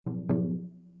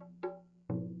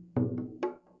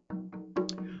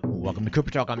Welcome to Cooper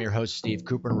Talk. I'm your host, Steve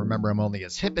Cooper, and remember, I'm only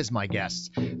as hip as my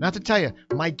guests. Not to tell you,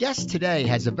 my guest today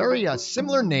has a very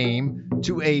similar name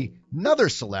to another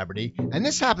celebrity, and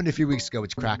this happened a few weeks ago,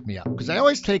 which cracked me up, because I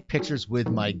always take pictures with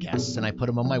my guests, and I put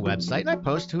them on my website, and I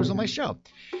post who's on my show.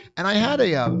 And I had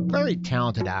a very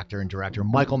talented actor and director,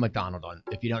 Michael McDonald, on.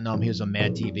 If you don't know him, he was on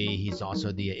Mad TV. He's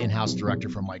also the in-house director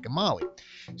for Mike and Molly.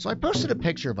 So I posted a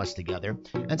picture of us together,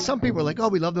 and some people were like, oh,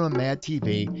 we loved him on Mad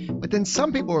TV. But then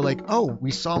some people were like, oh,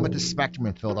 we saw him at the Spectrum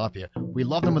in Philadelphia. We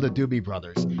loved him with the Doobie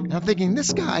Brothers. And I'm thinking,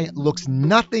 this guy looks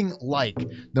nothing like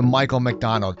the Michael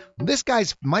McDonald.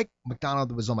 Mike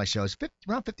McDonald was on my show. He's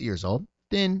around 50 years old,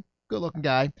 thin, good-looking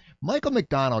guy. Michael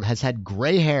McDonald has had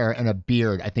gray hair and a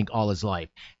beard, I think, all his life.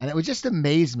 And it would just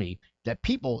amaze me that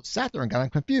people sat there and got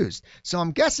confused. So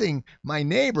I'm guessing my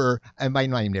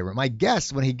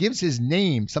guest, when he gives his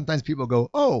name, sometimes people go,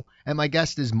 oh, and my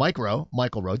guest is Michael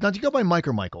Rowe. Now, do you go by Mike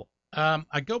or Michael?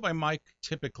 I go by Mike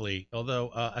typically,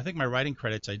 although I think my writing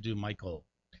credits I do Michael.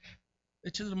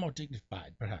 It's a little more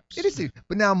dignified, perhaps. It is,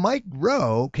 but now Mike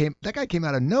Rowe came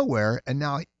out of nowhere, and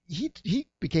now he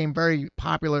became very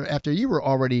popular after you were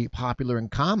already popular in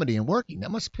comedy and working. That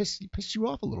must piss you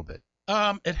off a little bit.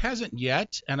 It hasn't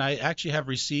yet, and I actually have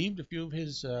received a few of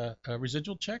his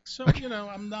residual checks. So,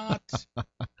 I'm not.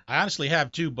 I honestly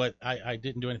have too, but I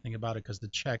didn't do anything about it because the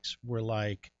checks were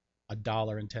like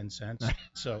 $1.10.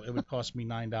 So it would cost me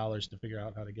 $9 to figure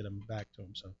out how to get them back to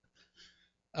him. So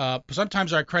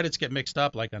sometimes our credits get mixed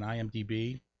up, like on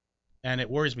IMDb, and it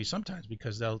worries me sometimes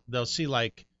because they'll see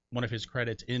like one of his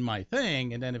credits in my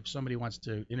thing, and then if somebody wants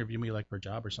to interview me like for a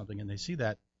job or something, and they see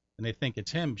that. And they think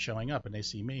it's him showing up, and they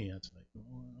see me. It's like,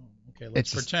 okay,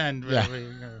 let's pretend. Yeah.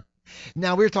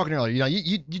 Now, we were talking earlier.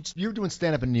 You were doing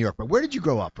stand-up in New York, but where did you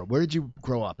grow up from? Where did you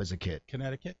grow up as a kid?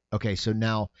 Connecticut. Okay, so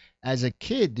now, as a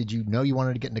kid, did you know you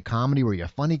wanted to get into comedy? Were you a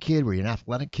funny kid? Were you an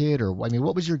athletic kid? Or,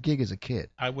 what was your gig as a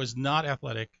kid? I was not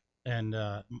athletic, and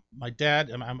my dad,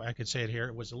 I could say it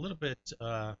here, was a little bit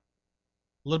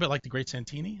like the Great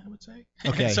Santini, I would say.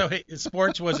 Okay. So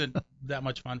sports wasn't that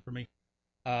much fun for me.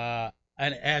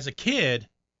 And as a kid,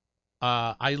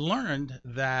 I learned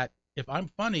that if I'm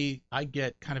funny, I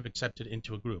get kind of accepted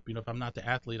into a group. If I'm not the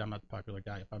athlete, I'm not the popular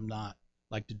guy. If I'm not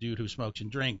like the dude who smokes and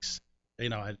drinks,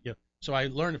 So I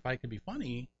learned if I could be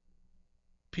funny,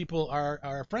 people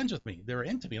are friends with me. They're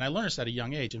into me. And I learned this at a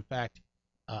young age. In fact,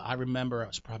 I remember I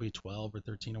was probably 12 or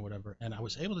 13 or whatever, and I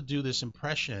was able to do this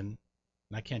impression,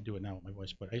 and I can't do it now with my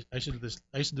voice, but I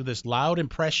used to do this loud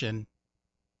impression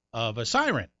of a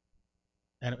siren.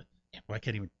 And I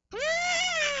can't even.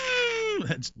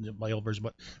 That's my old version,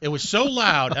 but it was so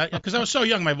loud because I was so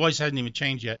young, my voice hadn't even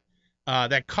changed yet.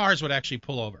 That cars would actually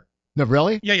pull over. No,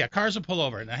 really? Yeah, cars would pull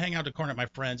over, and I hang out the corner with my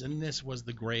friends, and this was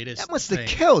the greatest. That must have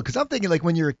killed, because I'm thinking like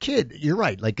when you're a kid, you're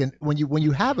right. Like when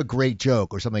you have a great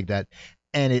joke or something like that,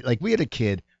 and it like we had a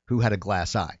kid who had a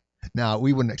glass eye. Now,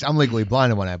 I'm legally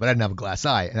blind in one eye, but I didn't have a glass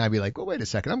eye. And I'd be like, well, wait a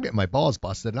second, I'm getting my balls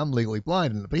busted, and I'm legally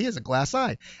blind, but he has a glass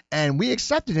eye. And we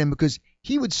accepted him because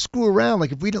he would screw around.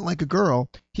 Like, if we didn't like a girl,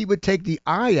 he would take the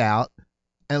eye out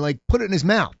and, like, put it in his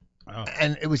mouth. Oh.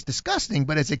 And it was disgusting,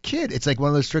 but as a kid, it's like one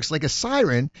of those tricks, like a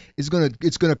siren it's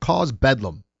gonna cause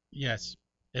bedlam. Yes,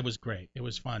 it was great. It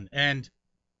was fun. And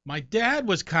my dad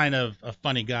was kind of a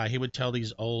funny guy. He would tell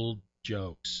these old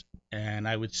jokes, and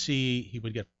I would see he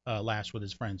would get laughs with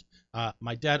his friends.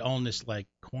 My dad owned this like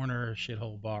corner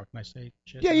shithole bar. Can I say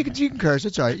shit? Yeah, you can curse.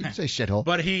 It's all right. You can say shithole.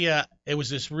 But it was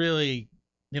this really,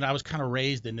 I was kind of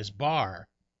raised in this bar,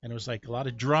 and it was like a lot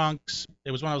of drunks. It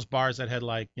was one of those bars that had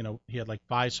like, he had like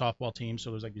 5 softball teams,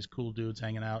 so there was like these cool dudes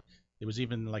hanging out. It was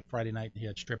even like Friday night, he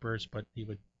had strippers, but he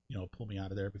would, pull me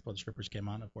out of there before the strippers came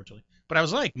on, unfortunately. But I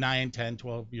was like 9, 10,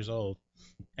 12 years old.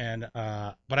 And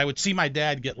but I would see my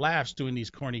dad get laughs doing these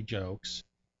corny jokes,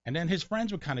 and then his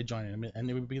friends would kind of join in, and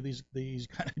there would be these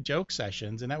kind of joke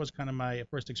sessions, and that was kind of my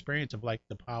first experience of like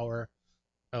the power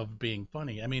of being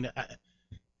funny. I mean,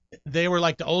 they were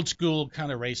like the old school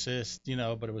kind of racist,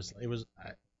 but it was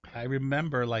I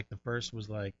remember like the first was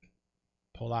like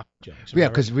Polak jokes. Yeah,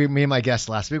 because me and my guest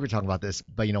last week were talking about this.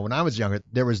 But when I was younger,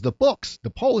 there was the books, the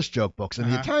Polish joke books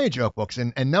and the Italian joke books,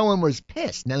 and no one was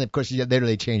pissed. And then of course later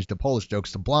they changed the Polish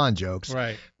jokes to blonde jokes.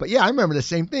 Right. But yeah, I remember the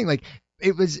same thing. Like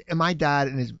it was my dad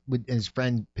and his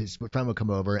friend would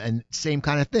come over, and same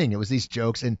kind of thing. It was these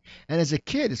jokes, and as a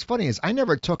kid, it's funny is I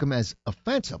never took him as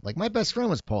offensive. Like my best friend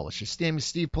was Polish. His name is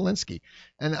Steve Polinsky,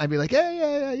 and I'd be like,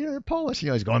 yeah, you're Polish.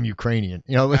 He's going, I'm Ukrainian.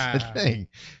 It was the thing.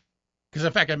 Because,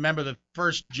 in fact, I remember the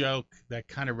first joke that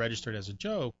kind of registered as a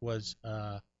joke was,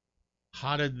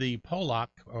 how did the Polak,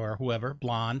 or whoever,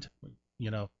 blonde,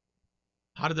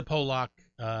 how did the Polak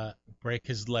break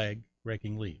his leg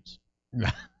raking leaves?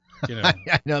 You know,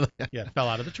 I know. yeah, fell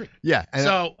out of the tree. Yeah. And,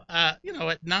 So, at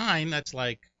 9, that's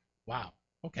like, wow,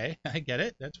 okay, I get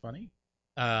it. That's funny.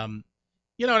 And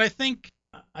I think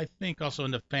also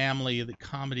in the family, the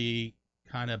comedy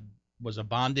kind of was a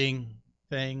bonding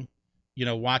thing.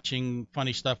 Watching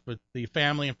funny stuff with the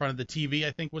family in front of the TV,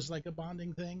 I think was like a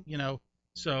bonding thing.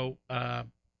 So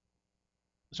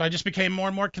so I just became more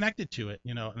and more connected to it.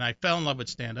 And I fell in love with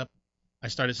stand-up. I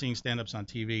started seeing stand-ups on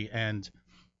TV, and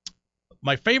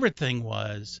my favorite thing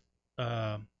was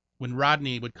when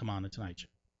Rodney would come on the Tonight Show,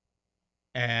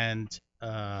 and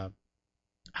I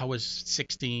was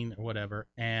 16 or whatever,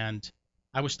 and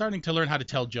I was starting to learn how to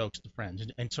tell jokes to friends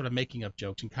and sort of making up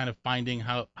jokes and kind of finding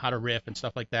how to riff and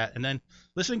stuff like that. And then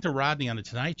listening to Rodney on the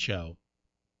Tonight Show,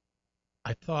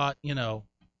 I thought,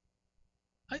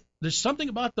 there's something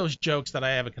about those jokes that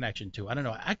I have a connection to. I don't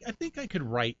know. I think I could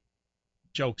write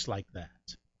jokes like that.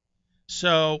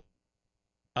 So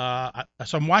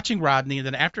so I'm watching Rodney, and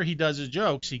then after he does his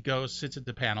jokes, he sits at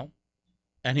the panel,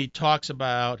 and he talks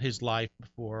about his life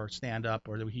before stand-up,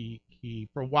 or that he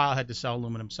for a while had to sell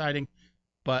aluminum siding.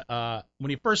 But when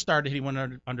he first started, he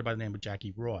went under by the name of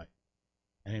Jackie Roy,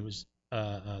 and he was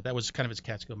that was kind of his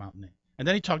Catskill Mountain name. And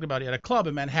then he talked about he had a club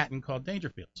in Manhattan called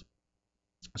Dangerfields.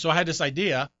 So I had this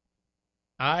idea.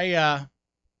 I'm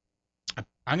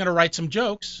going to write some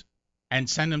jokes and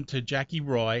send them to Jackie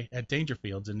Roy at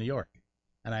Dangerfields in New York.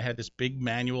 And I had this big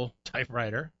manual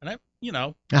typewriter, and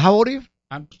now, how old are you?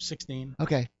 I'm 16.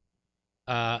 Okay.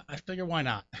 I figure why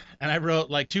not? And I wrote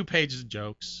like 2 pages of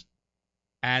jokes,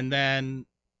 and then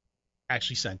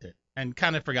actually sent it, and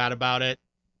kind of forgot about it.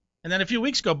 And then a few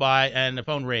weeks go by, and the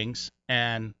phone rings,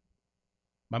 and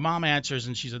my mom answers,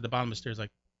 and she's at the bottom of the stairs,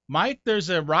 like, Mike, there's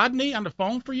a Rodney on the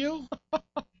phone for you. I'm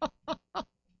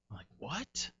like,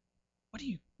 what?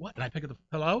 What? And I pick up the,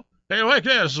 hello? Hey, Mike,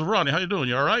 yeah, this is Rodney. How you doing?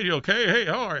 You all right? You okay? Hey,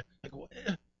 how are you? Like, what?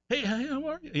 Hey, how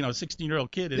are you?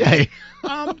 16-year-old kid. Yeah.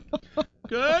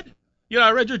 Good.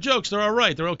 I read your jokes. They're all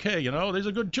right. They're okay. These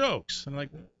are good jokes. I'm like,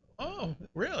 oh,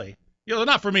 really? They're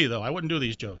not for me, though. I wouldn't do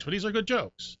these jokes, but these are good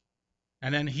jokes.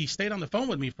 And then he stayed on the phone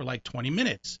with me for like 20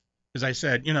 minutes because I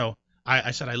said,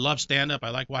 I said I love stand-up.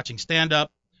 I like watching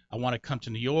stand-up. I want to come to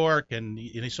New York. And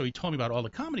so he told me about all the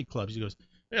comedy clubs. He goes,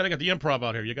 yeah, they got the Improv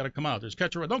out here. You got to come out. There's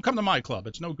Catch a Ride. Don't come to my club.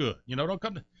 It's no good. Don't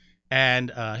come to.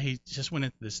 And he just went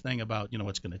into this thing about,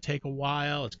 it's going to take a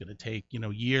while. It's going to take,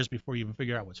 years before you even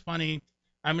figure out what's funny.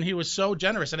 I mean, he was so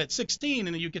generous. And at 16,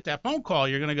 and then you get that phone call,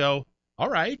 you're going to go, all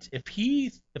right, if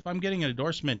I'm getting an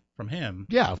endorsement from him.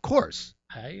 Yeah, of course.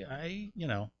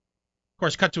 Of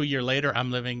course, cut to a year later,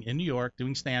 I'm living in New York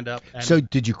doing stand-up. So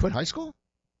did you quit high school?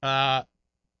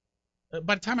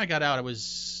 By the time I got out, I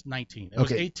was 19. I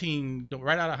was 18,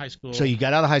 right out of high school. So you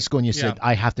got out of high school and you said,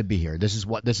 I have to be here. This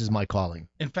is my calling.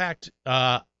 In fact,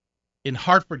 in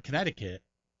Hartford, Connecticut,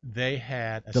 they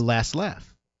had The Last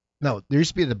Laugh. No, there used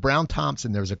to be the Brown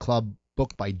Thompson. There was a club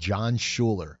booked by John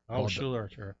Schuler. Oh, Schuler,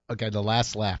 sure. Okay, The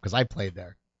Last Laugh, because I played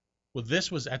there. Well,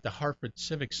 this was at the Hartford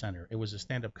Civic Center. It was a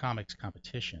stand-up comics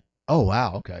competition. Oh,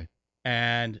 wow, okay.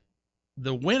 And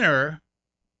the winner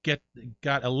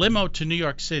got a limo to New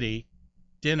York City,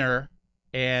 dinner,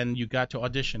 and you got to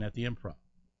audition at the Improv.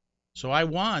 So I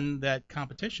won that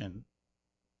competition,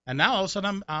 and now all of a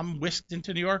sudden I'm whisked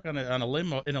into New York in a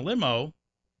limo,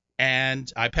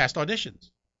 and I passed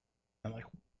auditions. I'm like,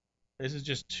 this is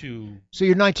just too. So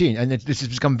you're 19, and this has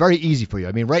become very easy for you.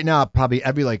 I mean, right now probably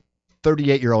every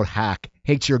 38-year-old hack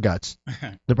hates your guts.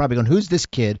 They're probably going, who's this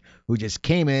kid who just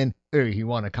came in? He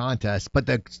won a contest, but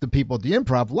the people at the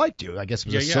Improv liked you. I guess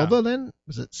it was Silva then?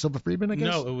 Was it Silva Friedman, I guess?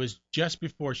 No, it was just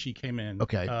before she came in.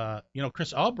 Okay.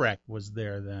 Chris Albrecht was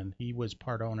there then. He was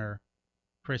part owner.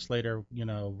 Chris later,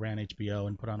 ran HBO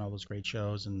and put on all those great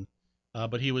shows, and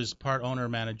but he was part owner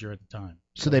manager at the time.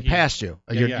 So they passed you.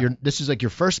 This is like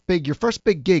your first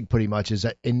big gig, pretty much, is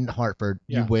in Hartford.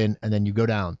 You win, and then you go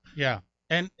down. Yeah,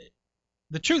 and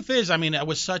the truth is, I mean, I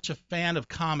was such a fan of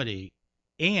comedy,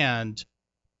 and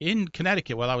in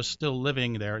Connecticut, while I was still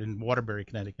living there in Waterbury,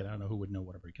 Connecticut. I don't know who would know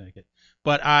Waterbury, Connecticut,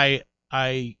 but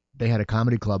they had a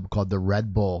comedy club called the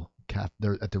Red Bull.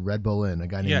 They're at the Red Bull Inn. A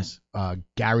guy named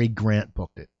Gary Grant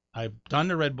booked it. I've done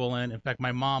the Red Bull Inn. In fact,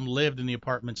 my mom lived in the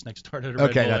apartments next door to the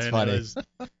Red Bull Inn. Okay, that's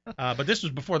funny. But this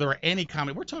was before there were any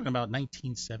comedy. We're talking about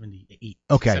 1978.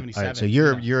 Okay, 77, all right. So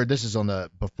you're this is on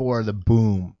before the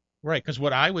boom. Right, because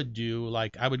what I would do,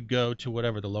 I would go to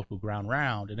whatever the local ground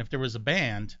round, and if there was a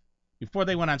band, before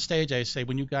they went on stage, I'd say,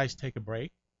 when you guys take a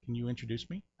break, can you introduce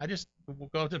me? I just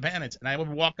would go to the band, and I would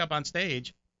walk up on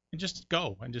stage and just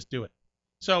go and just do it.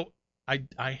 So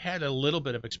I had a little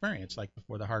bit of experience,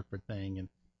 before the Hartford thing,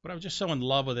 but I was just so in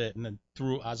love with it, and then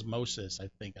through osmosis, I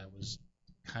think I was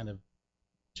kind of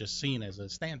just seen as a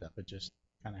stand-up. It just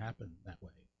kind of happened that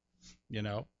way, you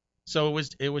know. So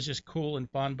it was just cool and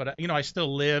fun. But I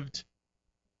still lived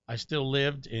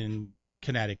in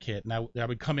Connecticut, and I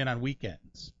would come in on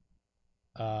weekends.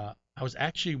 I was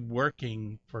actually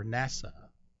working for NASA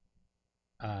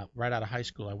right out of high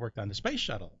school. I worked on the space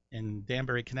shuttle in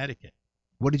Danbury, Connecticut.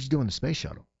 What did you do on the space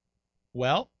shuttle?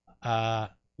 Well, I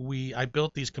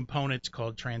built these components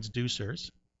called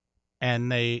transducers,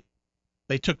 and they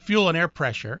took fuel and air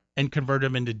pressure and converted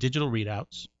them into digital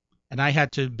readouts. And I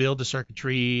had to build the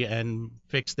circuitry and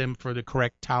fix them for the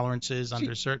correct tolerances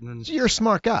under certain. So you're a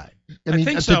smart guy. I mean,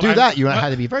 think to so. do that, you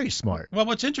had to be very smart. Well,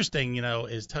 what's interesting,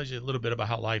 is tells you a little bit about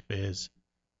how life is.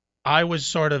 I was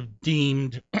sort of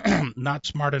deemed not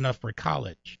smart enough for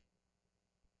college,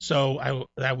 so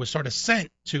I was sort of sent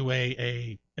to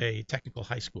a technical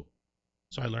high school.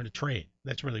 So I learned a trade.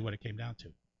 That's really what it came down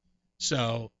to.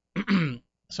 So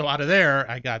so out of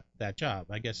there, I got that job.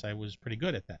 I guess I was pretty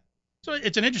good at that. So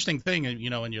it's an interesting thing, in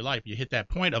your life. You hit that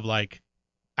point of like,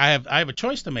 I have a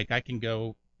choice to make. I can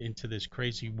go into this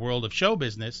crazy world of show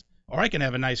business, or I can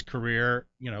have a nice career,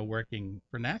 working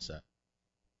for NASA.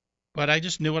 But I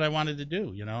just knew what I wanted to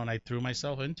do, and I threw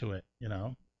myself into it,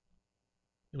 It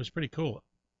was pretty cool.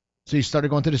 So you started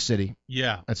going to the city.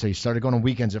 Yeah. And so you started going on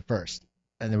weekends at first.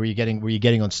 And then were you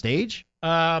getting on stage?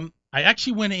 I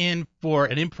actually went in for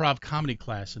an improv comedy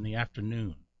class in the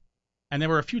afternoon. And there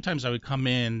were a few times I would come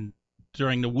in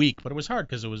during the week, but it was hard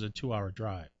because it was a 2-hour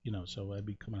drive, so I'd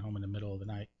be coming home in the middle of the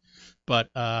night. But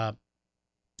I'm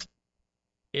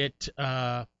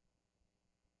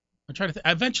trying to think.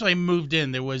 Eventually I moved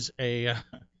in. There was a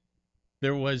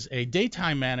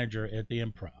daytime manager at the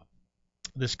Improv.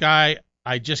 This guy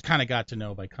I just kind of got to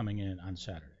know by coming in on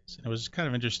Saturdays. And it was kind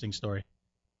of an interesting story.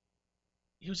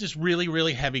 He was this really,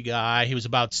 really heavy guy. He was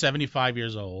about 75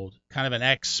 years old, kind of an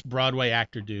ex-Broadway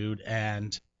actor dude.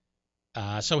 And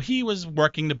so he was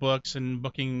working the books and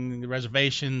booking the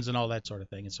reservations and all that sort of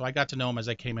thing. And so I got to know him as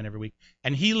I came in every week.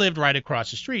 And he lived right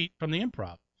across the street from the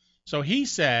Improv. So he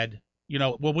said,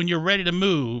 well, when you're ready to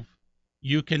move,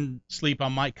 you can sleep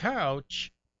on my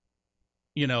couch,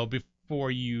 before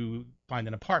you find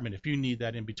an apartment, if you need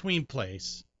that in-between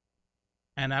place.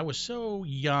 And I was so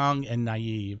young and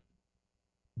naive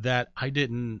that I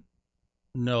didn't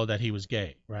know that he was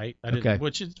gay, right? Okay.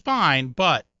 Which is fine,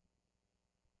 but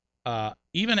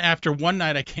even after one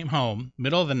night I came home,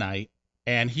 middle of the night,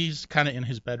 and he's kind of in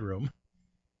his bedroom,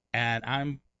 and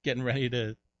I'm getting ready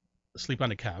to sleep on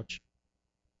the couch,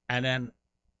 and then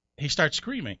he starts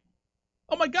screaming,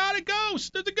 "Oh my God, a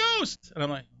ghost! There's a ghost!" And I'm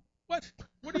like, "What?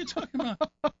 What are you talking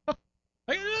about?"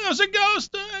 Like, "There's a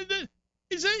ghost!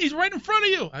 He's right in front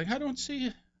of you." I don't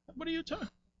see. What are you talking?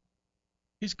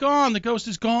 He's gone. The ghost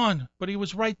is gone. But he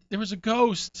was right. There was a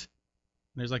ghost.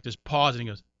 And there's like this pause, and he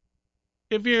goes,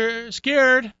 "If you're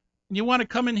scared and you want to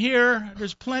come in here,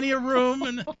 there's plenty of room."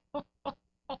 And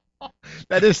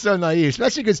That is so naive,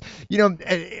 especially because,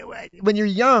 when you're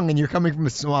young and you're coming from a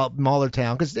smaller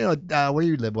town, because, where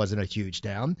you live wasn't a huge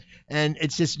town. And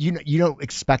it's just, you don't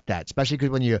expect that, especially because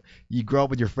when you grow up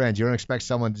with your friends, you don't expect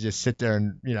someone to just sit there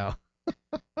and,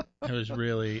 It was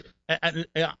really,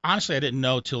 honestly, I didn't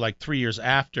know till like 3 years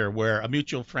after, where a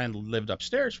mutual friend lived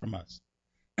upstairs from us.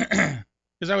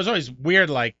 Because I was always weird,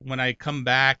 like when I come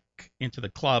back into the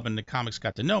club and the comics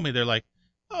got to know me, they're like,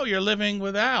 "Oh, you're living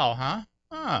with Al, huh?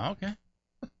 Oh, okay."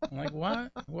 I'm like,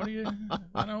 "What? What are you?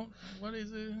 What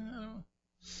is it?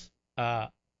 I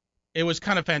don't." It was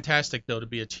kind of fantastic though to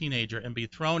be a teenager and be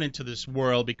thrown into this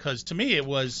world, because to me it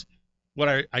was what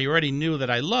I already knew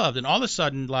that I loved, and all of a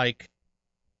sudden, like,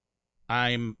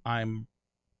 I'm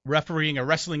refereeing a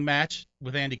wrestling match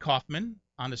with Andy Kaufman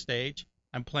on the stage.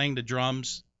 I'm playing the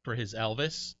drums for his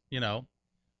Elvis,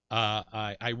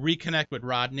 I reconnect with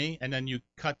Rodney, and then you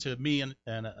cut to me and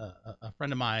a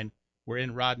friend of mine. We're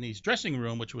in Rodney's dressing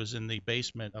room, which was in the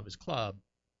basement of his club,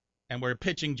 and we're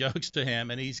pitching jokes to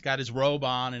him, and he's got his robe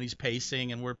on, and he's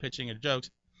pacing, and we're pitching his jokes.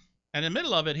 And in the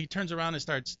middle of it, he turns around and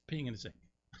starts peeing in the sink.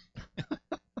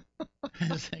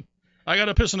 "I got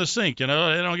to piss in the sink, they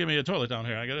don't give me a toilet down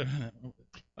here. I got to..."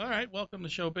 All right, welcome to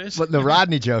showbiz. But the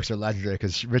Rodney jokes are legendary,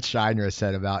 because Rich Scheidner has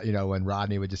said about, when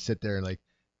Rodney would just sit there and, like,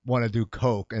 want to do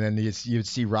coke, and then you'd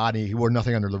see Rodney, he wore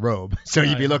nothing under the robe, so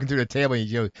you'd be looking through the table,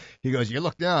 and he goes, you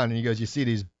look down, and he goes, you see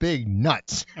these big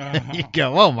nuts. You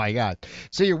go, oh my God.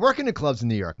 So you're working in clubs in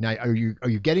New York now. Are you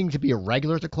getting to be a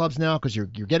regular at the clubs now, because you're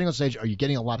getting on stage? Are you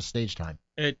getting a lot of stage time?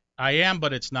 I am,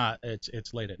 but it's not.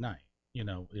 It's late at night.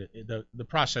 The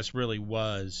process really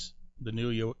was the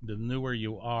newer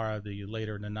you are, the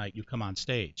later in the night you come on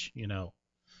stage.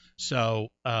 So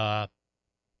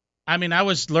I mean, I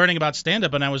was learning about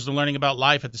stand-up and I was learning about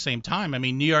life at the same time. I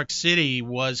mean, New York City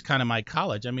was kind of my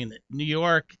college. I mean, New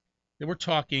York, they were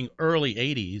talking early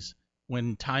 80s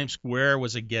when Times Square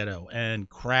was a ghetto and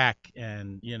crack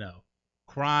and,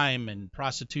 crime and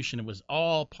prostitution. It was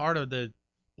all part of the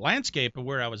landscape of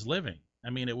where I was living. I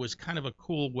mean, it was kind of a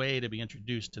cool way to be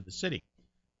introduced to the city.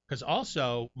 Because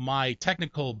also my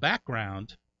technical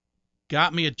background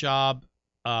got me a job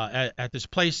at this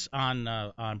place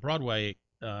on Broadway.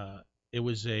 It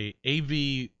was a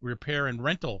AV repair and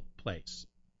rental place.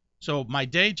 So my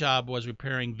day job was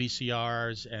repairing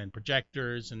VCRs and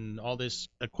projectors and all this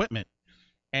equipment.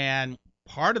 And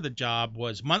part of the job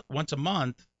was once a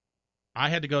month, I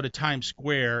had to go to Times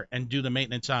Square and do the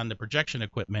maintenance on the projection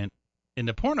equipment in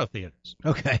the porno theaters.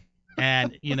 Okay.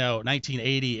 And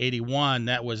 1980, 81,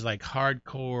 that was like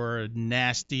hardcore,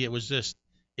 nasty. It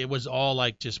was all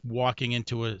like just walking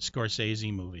into a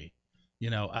Scorsese movie.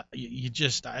 I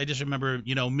just remember,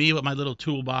 me with my little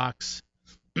toolbox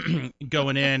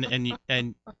going in,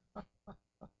 and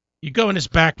you go in this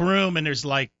back room and there's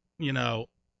like,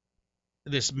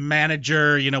 this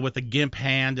manager, with a gimp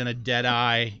hand and a dead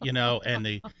eye,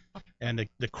 and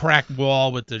the cracked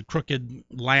wall with the crooked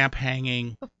lamp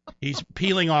hanging. He's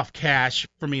peeling off cash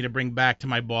for me to bring back to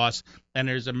my boss. And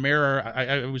there's a mirror.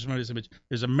 I always remember this image.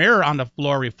 There's a mirror on the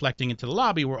floor reflecting into the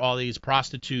lobby where all these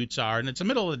prostitutes are. And it's the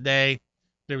middle of the day.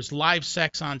 There's live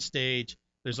sex on stage.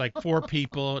 There's like 4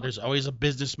 people. There's always a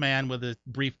businessman with a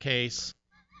briefcase.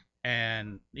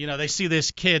 And, they see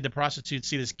this kid, the prostitutes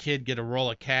see this kid get a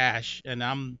roll of cash. And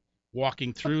I'm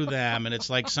walking through them, and it's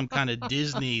like some kind of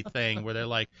Disney thing where they're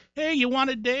like, hey, you want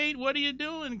a date? What are you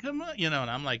doing? Come on. And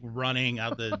I'm like running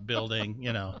out the building.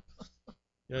 It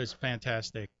was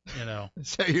fantastic.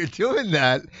 So you're doing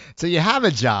that. So you have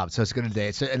a job, so it's good a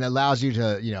date. So and it allows you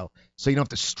to, so you don't have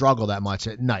to struggle that much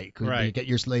at night. Right. You get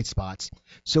your late spots.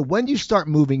 So when do you start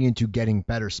moving into getting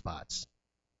better spots?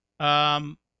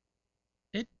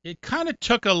 It kind of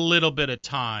took a little bit of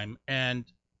time, and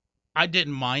I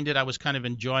didn't mind it. I was kind of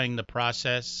enjoying the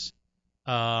process.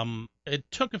 It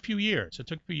took a few years.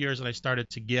 And I started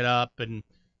to get up. And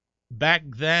back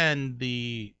then,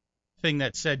 the thing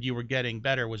that said you were getting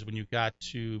better was when you got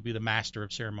to be the master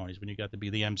of ceremonies, when you got to be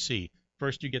the MC.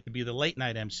 First, you get to be the late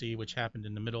night MC, which happened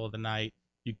in the middle of the night.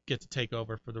 You get to take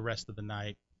over for the rest of the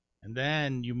night. And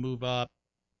then you move up.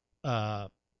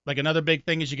 Like another big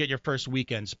thing is you get your first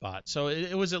weekend spot. So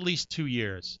it was at least 2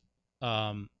 years.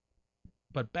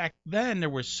 But back then, there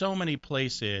were so many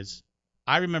places.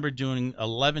 I remember doing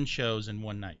 11 shows in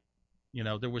one night.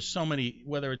 There were so many,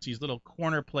 whether it's these little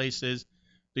corner places.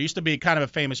 There used to be kind of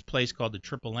a famous place called the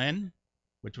Triple N,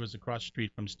 which was across the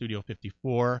street from Studio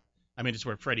 54. I mean, it's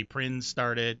where Freddie Prinze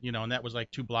started, and that was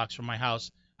like 2 blocks from my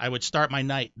house. I would start my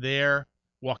night there,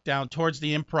 walk down towards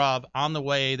the Improv. On the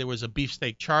way, there was a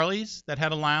Beefsteak Charlie's that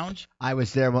had a lounge. I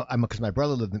was there because my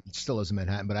brother still lives in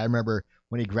Manhattan, but I remember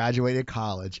when he graduated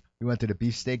college, we went to the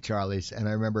Beefsteak Charlie's, and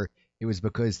I remember it was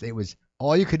because it was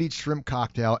all you could eat shrimp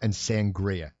cocktail and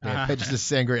sangria. They had pitches of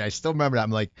sangria. I still remember that.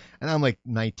 I'm like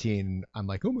 19. I'm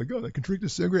like, oh my God, I can drink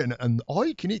this sangria. And all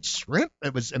you can eat shrimp.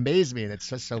 It was amazed me. And it's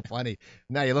just so funny.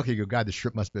 Now you look and you go, God, the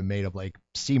shrimp must have been made of like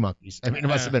sea monkeys. I mean, it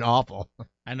must have been awful.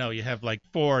 I know you have like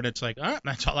 4 and it's like,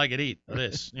 that's all I could eat of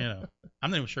this.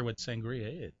 I'm not even sure what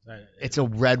sangria is. It's a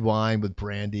red wine with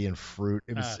brandy and fruit.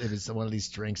 It was one of these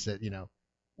drinks that,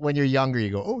 when you're younger,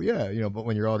 you go, oh, yeah, but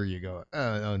when you're older, you go,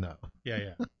 oh no.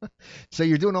 Yeah. So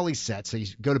you're doing all these sets. So you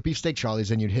go to Beefsteak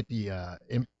Charlie's and you'd hit the.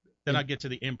 Then I get to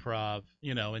the Improv,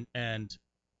 and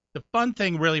the fun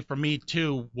thing really for me,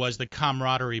 too, was the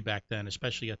camaraderie back then,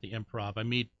 especially at the Improv.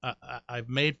 I've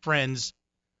made friends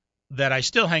that I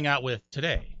still hang out with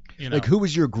today. Like, who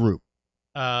was your group?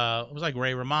 It was like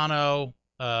Ray Romano,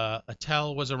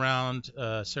 Attell was around,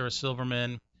 Sarah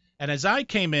Silverman. And as I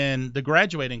came in, the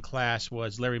graduating class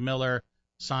was Larry Miller,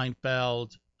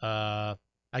 Seinfeld. I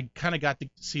kind of got to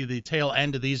see the tail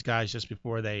end of these guys just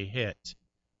before they hit.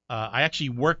 I actually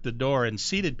worked the door and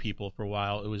seated people for a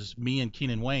while. It was me and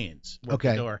Keenan Wayans worked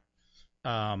the door.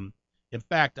 In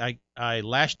fact, I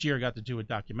last year got to do a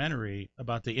documentary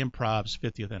about the Improv's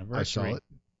 50th anniversary. I saw it.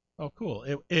 Oh, cool.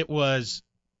 It was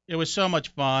so much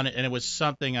fun, and it was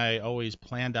something I always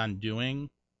planned on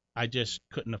doing. I just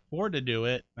couldn't afford to do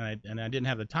it, and I didn't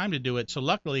have the time to do it. So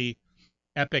luckily,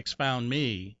 Epix found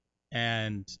me,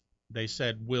 and they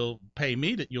said, they'll pay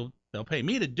me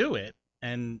to do it,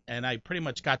 and I pretty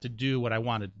much got to do what I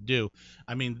wanted to do.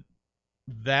 I mean,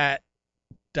 that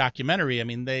documentary,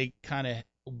 they kind of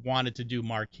wanted to do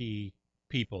marquee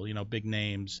people, big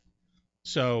names.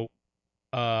 So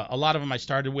a lot of them I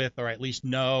started with, or at least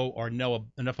know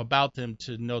enough about them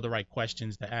to know the right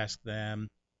questions to ask them.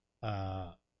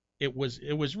 It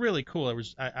was really cool.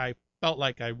 I felt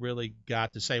like I really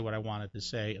got to say what I wanted to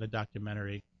say in a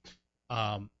documentary.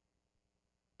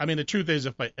 I mean, the truth is,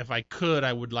 if I could,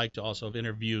 I would like to also have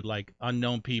interviewed like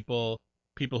unknown people,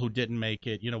 people who didn't make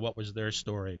it. What was their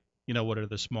story? What are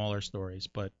the smaller stories?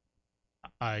 But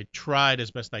I tried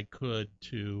as best I could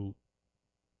to,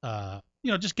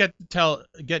 just get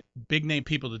big name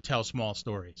people to tell small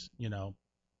stories. And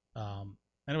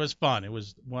it was fun. It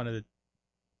was one of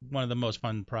the most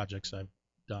fun projects I've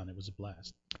done. It was a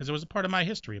blast because it was a part of my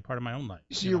history, a part of my own life.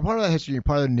 So you're part of that history. You're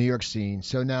part of the New York scene.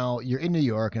 So now you're in New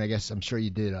York, and I guess I'm sure you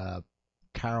did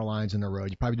Caroline's on the Road.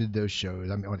 You probably did those shows.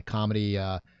 I mean, on comedy,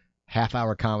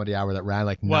 half-hour comedy hour that ran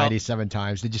like 97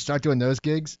 times. Did you start doing those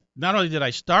gigs? Not only did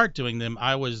I start doing them,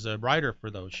 I was a writer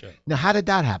for those shows. Now, how did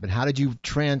that happen? How did you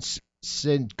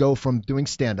go from doing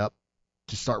stand-up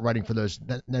to start writing for those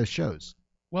shows?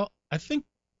 Well, I think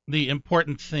the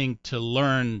important thing to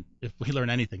learn, if we learn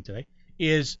anything today,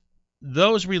 is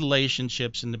those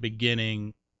relationships in the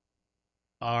beginning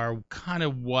are kind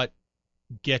of what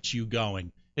gets you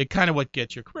going. It kind of what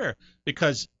gets your career.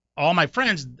 Because all my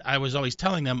friends, I was always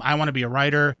telling them, I want to be a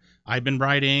writer. I've been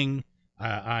writing.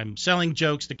 I'm selling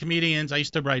jokes to comedians. I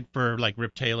used to write for like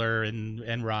Rip Taylor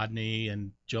and Rodney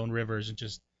and Joan Rivers, and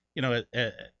just, I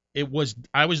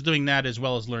was doing that as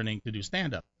well as learning to do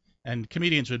stand-up. And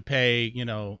comedians would pay,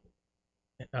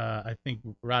 I think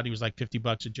Rodney was like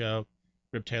 $50 a joke.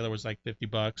 Rip Taylor was like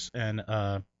 $50,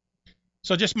 and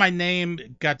so just my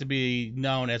name got to be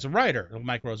known as a writer.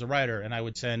 Mike Rowe as a writer, and I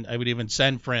would even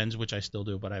send friends, which I still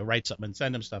do, but I write something and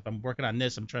send them stuff. I'm working on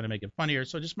this. I'm trying to make it funnier.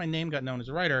 So just my name got known as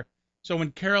a writer. So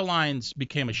when Caroline's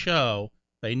became a show,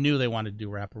 they knew they wanted to do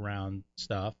wraparound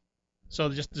stuff. So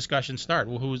just discussions start.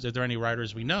 Well, is there any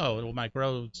writers we know? Well, Mike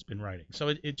Rowe's been writing. So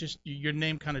it just, your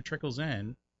name kind of trickles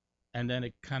in, and then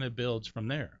it kind of builds from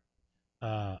there.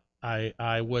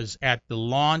 I was at the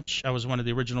launch. I was one of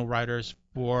the original writers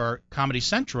for Comedy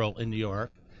Central in New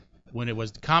York when it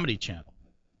was the Comedy Channel.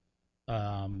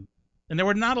 And there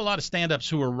were not a lot of stand-ups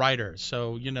who were writers,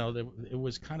 so it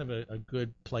was kind of a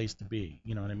good place to be.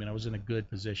 You know what I mean? I was in a good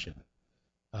position.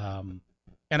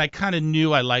 And I kind of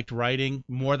knew I liked writing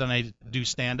more than I do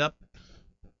stand-up.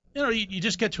 You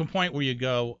just get to a point where you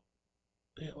go,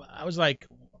 I was like,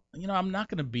 I'm not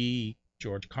going to be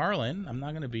George Carlin. I'm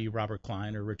not going to be Robert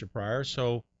Klein or Richard Pryor.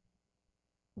 So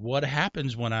what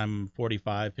happens when I'm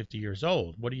 45, 50 years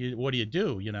old? What do you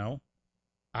do?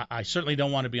 I certainly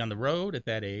don't want to be on the road at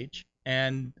that age.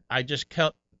 And I just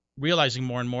kept realizing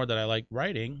more and more that I like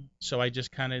writing. So I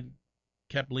just kind of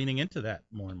kept leaning into that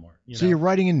more and more. So you're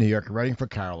writing in New York, you're writing for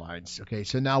Caroline's. Okay.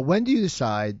 So now when do you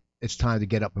decide it's time to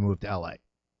get up and move to LA?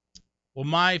 Well,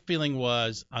 my feeling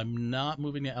was I'm not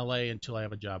moving to LA until I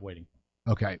have a job waiting.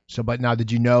 Okay. So, but now,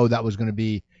 did you know that was going to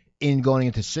be going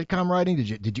into sitcom writing?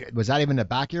 Was that even in the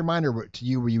back of your mind, or to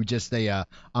you, were you just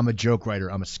I'm a joke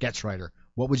writer, I'm a sketch writer?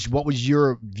 What was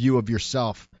your view of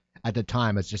yourself at the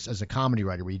time as a comedy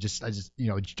writer? Were you just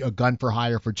a gun for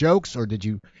hire for jokes, or did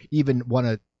you even want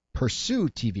to pursue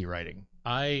TV writing?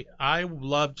 I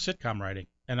loved sitcom writing,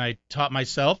 and I taught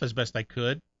myself as best I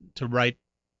could to write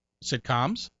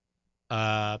sitcoms.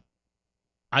 I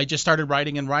just started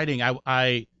writing and writing.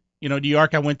 New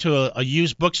York, I went to a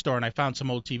used bookstore and I found some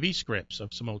old TV scripts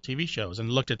of some old TV shows and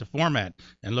looked at the format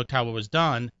and looked how it was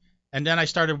done. And then I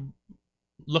started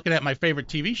looking at my favorite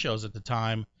TV shows at the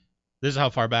time. This is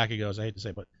how far back it goes. I hate to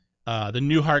say, but the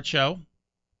Newhart show,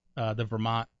 the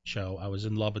Vermont show, I was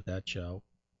in love with that show.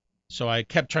 So I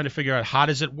kept trying to figure out, how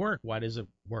does it work? Why does it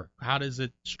work? How does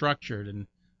it structured? And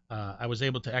I was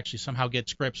able to actually somehow get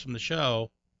scripts from the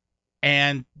show.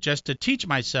 And just to teach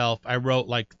myself, I wrote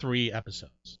like 3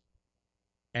 episodes.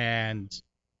 And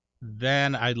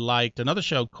then I liked another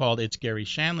show called It's Garry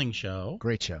Shandling Show.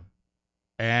 Great show.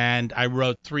 And I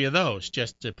wrote 3 of those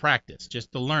just to practice,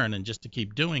 just to learn, and just to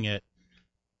keep doing it.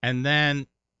 And then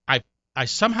I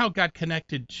somehow got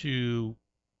connected to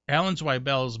Alan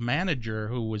Zweibel's manager,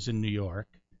 who was in New York.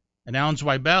 And Alan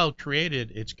Zweibel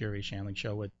created It's Garry Shandling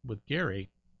Show with Gary.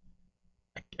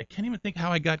 I can't even think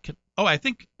how I got I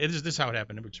think this is how it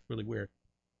happened. It was really weird.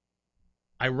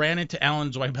 I ran into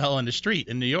Alan Zweibel on the street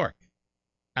in New York,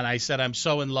 and I said, I'm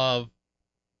so in love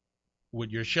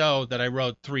with your show that I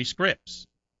wrote 3 scripts.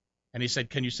 And he said,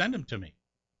 can you send them to me?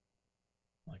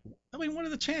 What are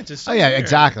the chances? So yeah, weird.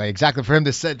 Exactly. For him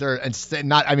to sit there and say,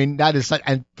 that is,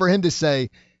 and for him to say,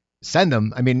 send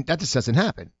them, that just doesn't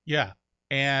happen. Yeah.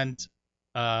 And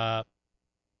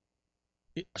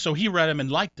so he read them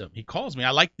and liked them. He calls me,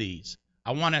 I like these.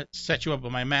 I want to set you up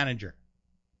with my manager.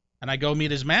 And I go meet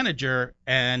his manager,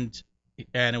 and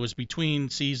it was between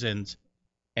seasons,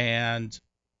 and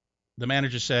the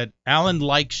manager said, Alan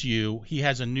likes you. He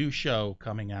has a new show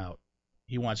coming out.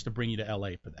 He wants to bring you to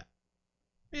L.A. for that.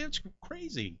 It's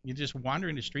crazy. You're just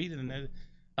wandering the street, and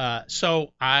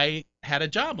so I had a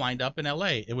job lined up in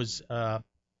L.A. It was a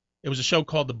show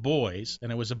called The Boys,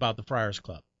 and it was about the Friars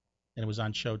Club, and it was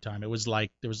on Showtime. It was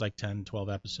like there was like 10, 12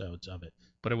 episodes of it,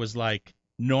 but it was like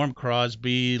Norm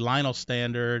Crosby, Lionel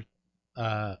Standard,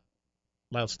 Norman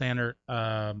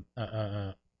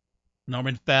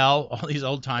Fell, all these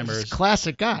old timers.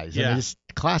 Classic guys. Yeah. I mean, it's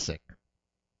classic.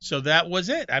 So that was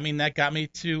it. I mean, that got me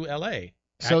to L.A.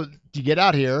 So you get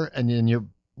out here, and then you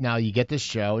get this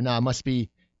show. Now it must be.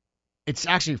 It's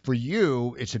actually for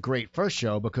you. It's a great first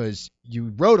show because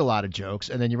you wrote a lot of jokes,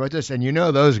 and then you wrote this, and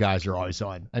those guys are always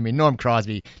on. I mean, Norm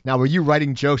Crosby. Now, were you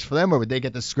writing jokes for them, or would they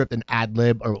get the script and ad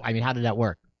lib, or I mean, how did that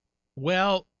work?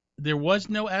 Well, there was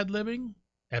no ad libbing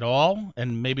at all,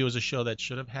 and maybe it was a show that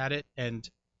should have had it. And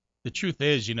the truth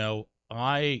is,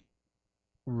 I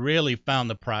really found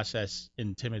the process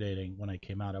intimidating when I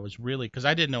came out. I was really, because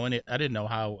I didn't know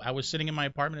how. I was sitting in my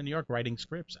apartment in New York writing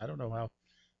scripts. I don't know how.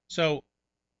 So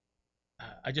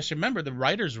I just remember the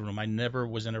writer's room. I never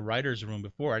was in a writer's room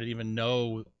before. I don't even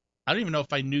know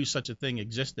if I knew such a thing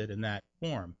existed in that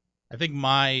form. I think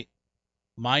my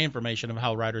information of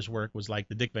how writers work was like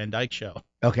the Dick Van Dyke Show.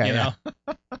 Okay. You know?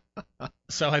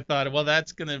 So I thought, well,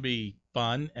 that's going to be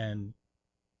fun. And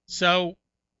so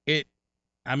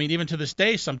even to this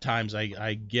day, sometimes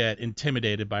I get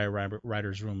intimidated by a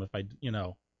writer's room if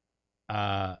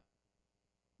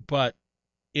but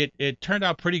it turned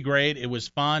out pretty great. It was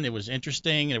fun. It was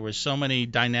interesting. There was so many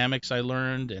dynamics I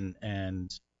learned,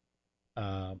 and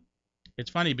it's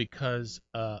funny because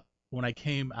when I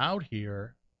came out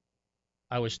here,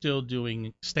 I was still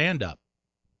doing stand-up,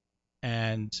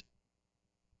 and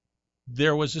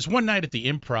there was this one night at the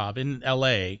Improv in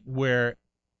L.A. where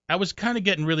I was kind of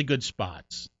getting really good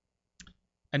spots.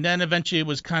 And then eventually it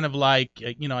was kind of like,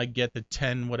 I get the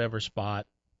 10 whatever spot,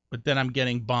 but then I'm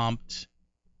getting bumped.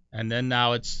 And then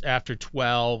now it's after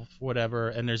 12, whatever,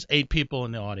 and there's 8 people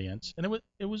in the audience. And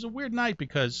it was a weird night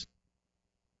because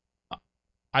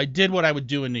I did what I would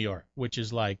do in New York, which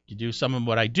is like you do some of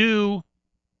what I do,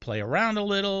 play around a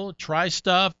little, try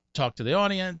stuff, talk to the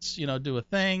audience, do a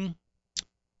thing.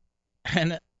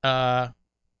 And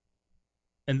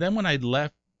then when I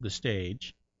left the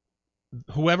stage,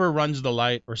 whoever runs the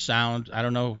light or sound, I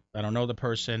don't know the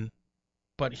person,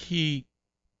 but he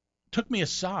took me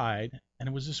aside, and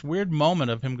it was this weird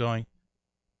moment of him going,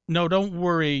 no, don't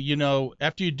worry,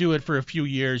 after you do it for a few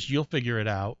years, you'll figure it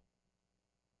out.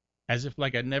 As if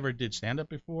like I never did stand-up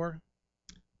before.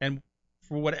 And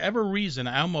for whatever reason,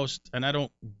 and I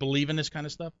don't believe in this kind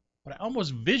of stuff, but I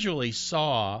almost visually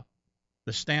saw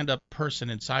the stand-up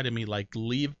person inside of me like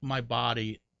leave my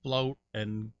body, float,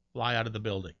 and fly out of the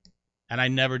building. And I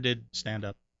never did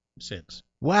stand-up since.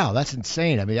 Wow, that's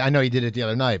insane. I mean, I know you did it the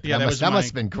other night, but Yeah, that must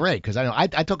have been great because I know I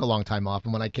took a long time off,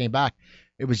 and when I came back,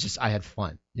 it was just I had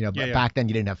fun. But back then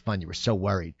you didn't have fun. You were so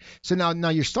worried. So now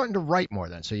you're starting to write more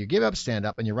then. So you give up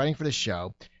stand-up and you're writing for the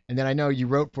show. And then I know you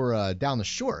wrote for Down the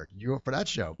Shore. You wrote for that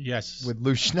show. Yes. With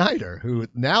Lou Schneider, who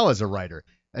now is a writer.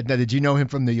 Now, did you know him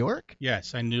from New York?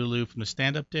 Yes, I knew Lou from the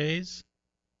stand-up days.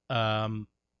 And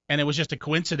it was just a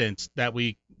coincidence that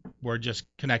we were just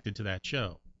connected to that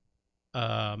show.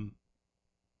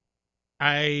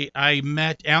 I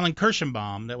met Alan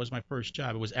Kirschenbaum. That was my first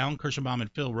job. It was Alan Kirschenbaum and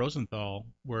Phil Rosenthal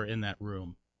were in that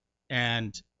room.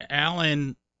 And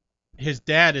Alan, his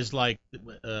dad is like,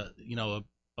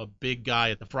 a big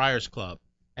guy at the Friars Club.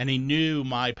 And he knew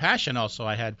my passion also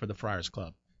I had for the Friars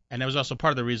Club. And that was also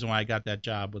part of the reason why I got that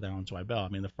job with Alan Zweibel. I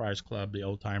mean, the Friars Club, the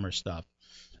old-timer stuff,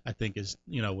 I think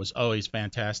was always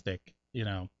fantastic,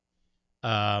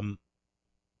 So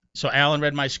Alan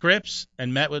read my scripts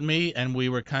and met with me, and we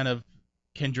were kind of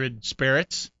kindred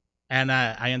spirits. And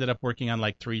I ended up working on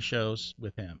like 3 shows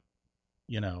with him,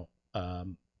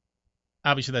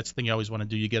 Obviously, that's the thing you always want to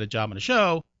do. You get a job on a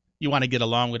show, you want to get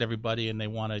along with everybody, and they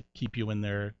want to keep you in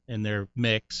their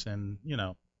mix, and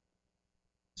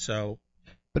so.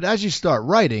 But as you start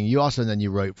writing, you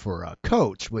wrote for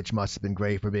Coach, which must have been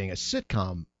great for being a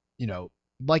sitcom.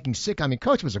 Liking sitcom. I mean,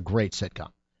 Coach was a great sitcom.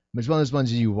 It was one of those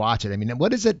ones that you watch it. I mean,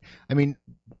 what is it? I mean,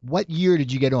 what year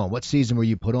did you get on? What season were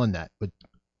you put on that?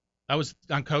 I was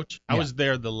on Coach. Yeah. I was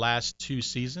there the last 2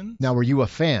 seasons. Now, were you a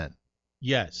fan?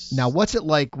 Yes. Now, what's it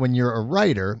like when you're a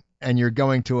writer and you're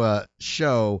going to a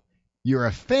show you're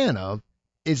a fan of?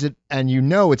 Is it, and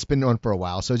it's been on for a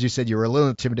while. So as you said, you were a little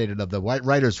intimidated of the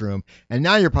writer's room, and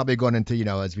now you're probably going into,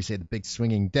 as we say, the big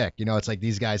swinging dick. It's like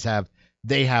these guys have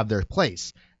their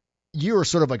place. You're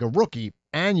sort of like a rookie,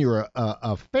 and you're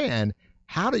a fan.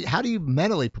 How do you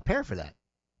mentally prepare for that?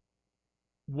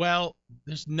 Well,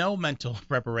 there's no mental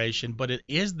preparation, but it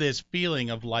is this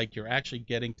feeling of like you're actually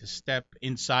getting to step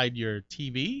inside your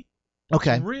TV. It's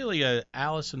Okay. really a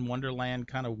Alice in Wonderland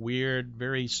kind of weird,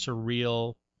 very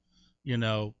surreal, you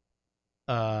know.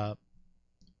 Uh,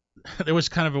 there was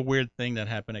kind of a weird thing that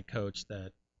happened at Coach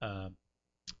that uh,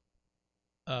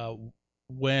 uh,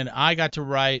 when I got to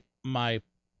write my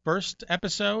first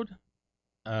episode,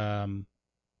 um,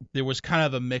 there was kind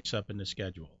of a mix-up in the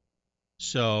schedule.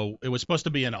 So it was supposed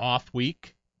to be an off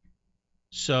week.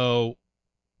 So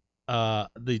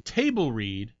the table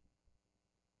read,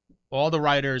 all the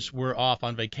writers were off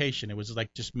on vacation. It was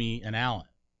like just me and Alan.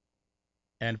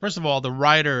 And first of all, the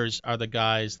writers are the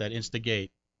guys that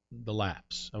instigate the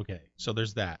laughs. Okay, so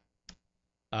there's that.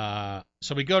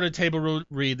 So we go to table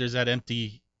read. There's that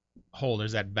empty hole.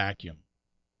 There's that vacuum.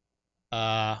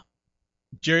 Uh,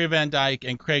 Jerry Van Dyke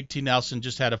and Craig T. Nelson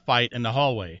just had a fight in the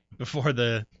hallway before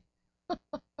the.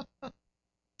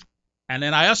 And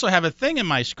then I also have a thing in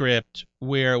my script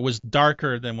where it was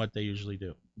darker than what they usually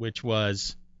do, which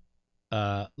was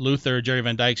Luther, Jerry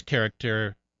Van Dyke's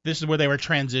character. This is where they were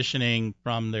transitioning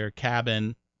from their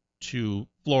cabin to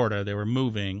Florida. They were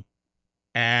moving.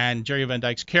 And Jerry Van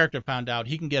Dyke's character found out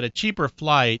he can get a cheaper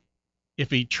flight if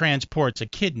he transports a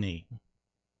kidney.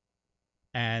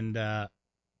 And at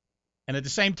the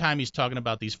same time, he's talking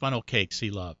about these funnel cakes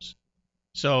he loves.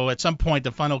 So at some point,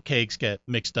 the funnel cakes get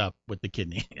mixed up with the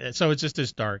kidney. So it's just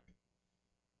this dark.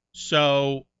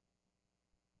 So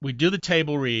we do the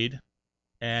table read,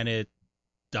 and it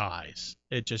dies.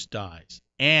 It just dies.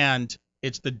 And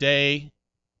it's the day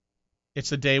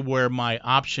where my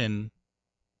option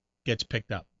gets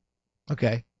picked up.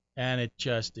 Okay. And it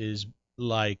just is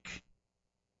like,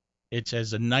 it's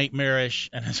as nightmarish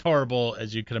and as horrible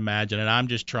as you could imagine. And I'm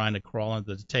just trying to crawl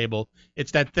under the table.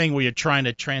 It's that thing where you're trying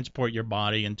to transport your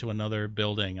body into another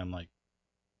building. I'm like,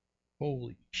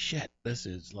 holy shit, this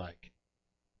is like.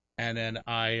 And then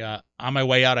I, on my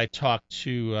way out, I talked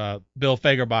to Bill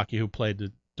Fagerbakke, who played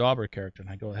the Dauber character.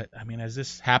 And I go, I mean, has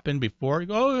this happened before? He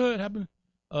goes, oh, yeah, it happened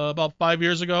about 5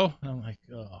 years ago. And I'm like,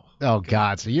 oh. Oh,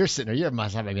 God. So you're sitting there. You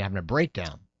must have maybe having a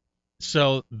breakdown.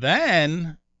 So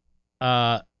then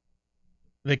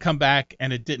they come back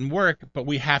and it didn't work, but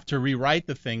we have to rewrite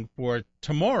the thing for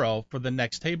tomorrow for the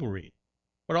next table read.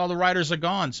 But all the writers are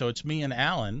gone, so it's me and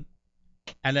Alan.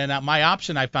 And then my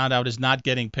option, I found out, is not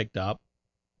getting picked up.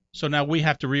 So now we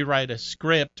have to rewrite a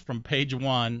script from page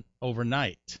 1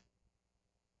 overnight.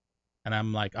 And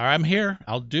I'm like, all right, I'm here.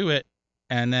 I'll do it.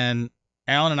 And then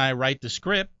Alan and I write the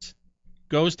script,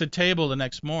 goes to table the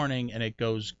next morning, and it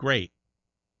goes great.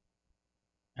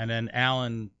 And then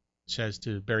Alan says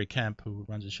to Barry Kemp, who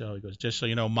runs the show, he goes, just so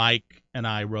you know, Mike and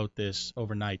I wrote this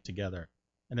overnight together.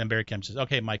 And then Barry Kemp says,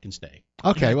 okay, Mike can stay.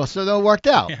 Okay, well, so that worked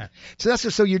out. Yeah.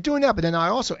 So you're doing that, but then I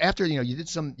also, after,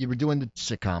 you were doing the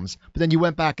sitcoms, but then you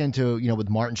went back into, with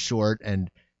Martin Short and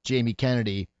Jamie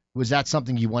Kennedy. Was that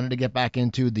something you wanted to get back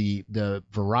into, the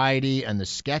variety and the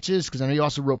sketches? Because I know you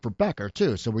also wrote for Becker,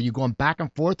 too. So were you going back and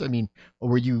forth? I mean, or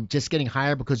were you just getting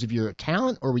hired because of your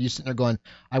talent? Or were you sitting there going,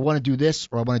 I want to do this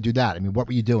or I want to do that? I mean, what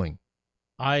were you doing?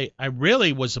 I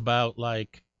really was about,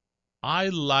 like, I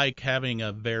like having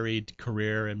a varied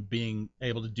career and being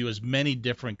able to do as many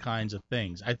different kinds of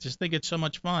things. I just think it's so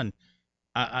much fun.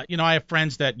 I have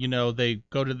friends that, they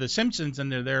go to The Simpsons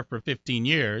and they're there for 15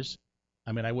 years.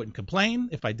 I mean, I wouldn't complain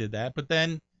if I did that, but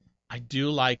then I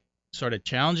do like sort of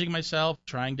challenging myself,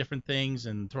 trying different things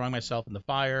and throwing myself in the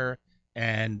fire.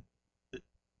 And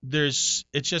it's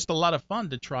just a lot of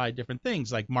fun to try different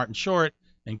things, like Martin Short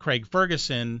and Craig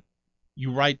Ferguson.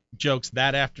 You write jokes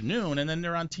that afternoon and then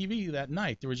they're on TV that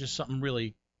night. There was just something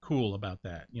really cool about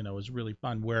that. It was really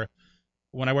fun. Where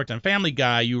when I worked on Family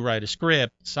Guy, you write a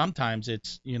script. Sometimes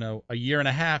it's, a year and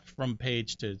a half from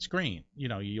page to screen.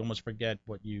 You almost forget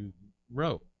what you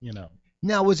wrote.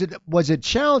 Now, was it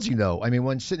challenging though? I mean,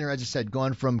 when sitting there, as I said,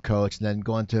 going from Coach and then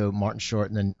going to Martin Short,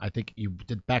 and then I think you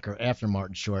did Becker after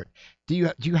Martin Short. Do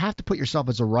you have to put yourself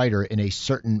as a writer in a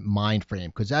certain mind frame?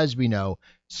 Because as we know,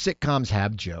 sitcoms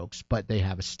have jokes, but they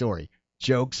have a story.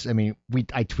 Jokes, I mean,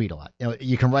 I tweet a lot.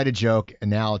 You can write a joke, and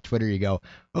now Twitter, you go,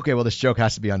 okay, well, this joke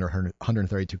has to be under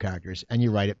 132 characters, and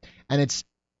you write it, and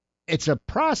it's a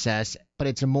process, but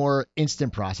it's a more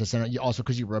instant process, and also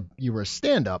because you were a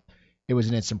stand-up. It was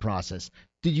an instant process.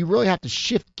 Did you really have to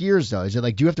shift gears though? Is it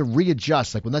like, do you have to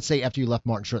readjust? Like when, let's say after you left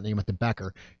Martin Short and then you went to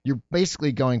Becker, you're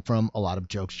basically going from a lot of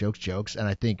jokes. And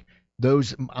I think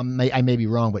those, I may be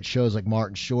wrong, but shows like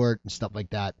Martin Short and stuff like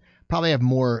that probably have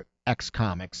more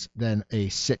ex-comics than a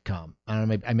sitcom. I don't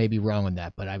know, I may be wrong on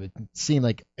that, but I would seem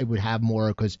like it would have more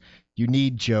because you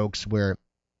need jokes where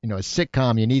a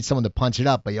sitcom, you need someone to punch it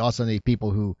up, but you also need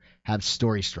people who have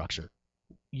story structure.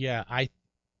 Yeah,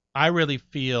 I really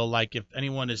feel like if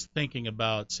anyone is thinking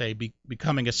about, say,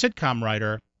 becoming a sitcom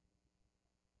writer,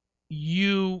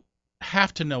 you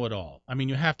have to know it all. I mean,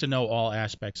 you have to know all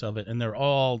aspects of it, and they're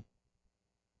all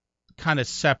kind of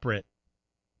separate.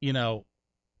 You know,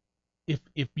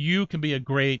 if you can be a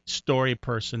great story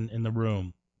person in the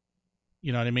room,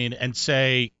 you know what I mean, and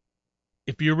say,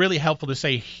 if you're really helpful to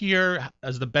say, here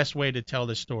is the best way to tell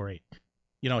this story.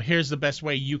 Here's the best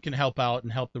way you can help out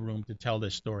and help the room to tell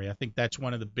this story. I think that's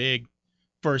one of the big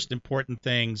first important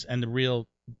things, and the real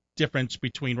difference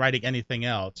between writing anything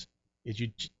else is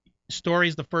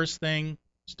story's the first thing,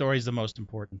 story's the most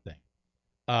important thing.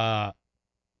 That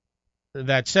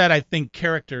said, I think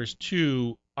characters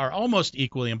too are almost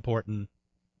equally important.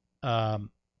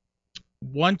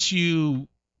 Once you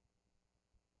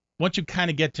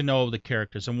kind of get to know the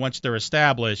characters and once they're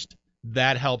established,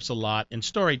 that helps a lot in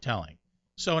storytelling.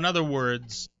 So in other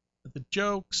words, the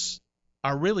jokes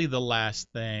are really the last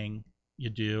thing you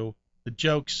do. The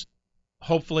jokes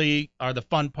hopefully are the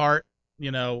fun part.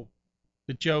 The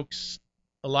jokes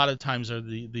a lot of times are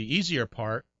the easier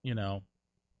part.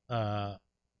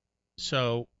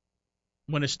 So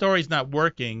when a story's not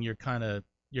working, you're kind of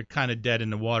dead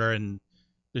in the water, and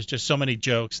there's just so many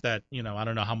jokes that I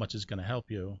don't know how much is going to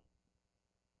help you.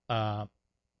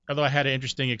 Although I had an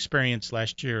interesting experience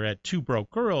last year at Two Broke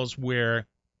Girls, where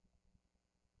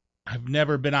I've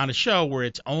never been on a show where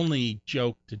it's only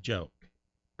joke to joke.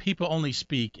 People only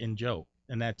speak in joke,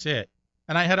 and that's it.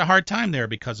 And I had a hard time there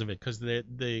because of it, because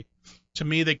to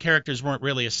me the characters weren't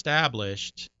really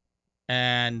established,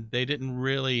 and they didn't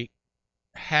really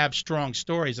have strong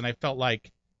stories, and I felt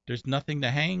like there's nothing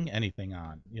to hang anything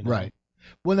on. Right.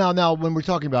 Well, now when we're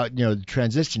talking about the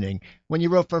transitioning, when you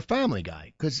wrote for Family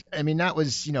Guy, because I mean that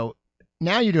was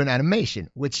now you're doing animation,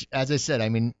 which, as I said, I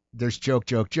mean there's joke,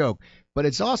 but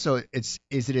it's also is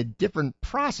it a different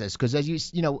process? Because as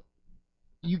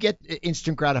you get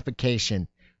instant gratification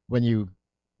when you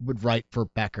would write for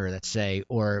Becker, let's say,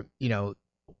 or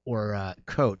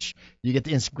Coach. You get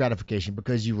the instant gratification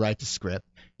because you write the script,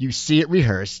 you see it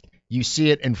rehearsed, you see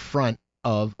it in front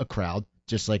of a crowd,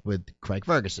 just like with Craig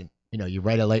Ferguson. You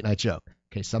write a late night joke.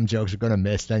 Okay, some jokes are going to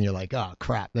miss. Then you're like, oh,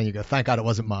 crap. Then you go, thank God it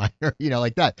wasn't mine, or,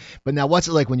 like that. But now what's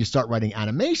it like when you start writing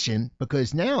animation?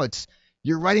 Because now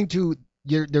you're writing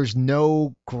there's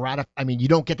no you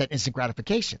don't get that instant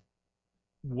gratification.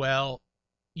 Well,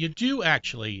 you do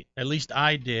actually, at least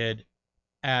I did,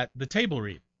 at the table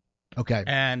read. Okay.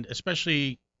 And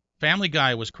especially Family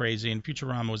Guy was crazy, and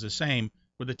Futurama was the same,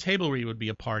 where the table read would be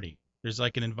a party. There's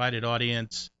like an invited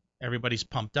audience. Everybody's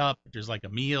pumped up. There's like a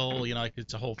meal, like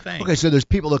it's a whole thing. Okay, so there's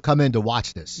people that come in to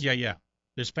watch this. Yeah.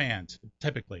 There's fans,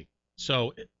 typically.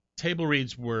 So table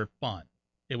reads were fun.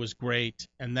 It was great,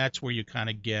 and that's where you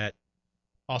kind of get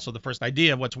also the first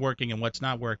idea of what's working and what's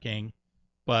not working.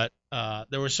 But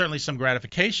there was certainly some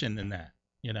gratification in that,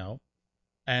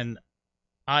 And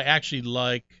I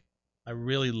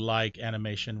really like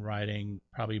animation writing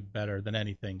probably better than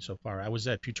anything so far. I was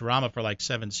at Futurama for like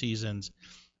 7 seasons.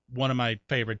 One of my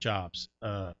favorite jobs.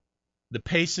 The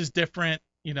pace is different,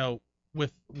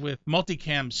 with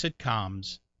multicam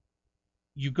sitcoms.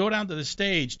 You go down to the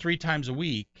stage 3 times a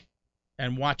week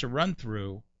and watch a run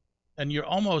through, and you're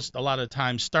almost a lot of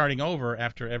times starting over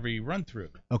after every run through.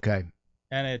 Okay.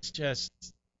 And it's just,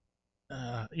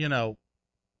 I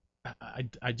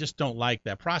just don't like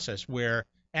that process, where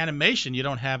animation, you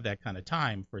don't have that kind of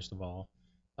time, first of all.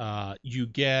 You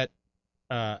get,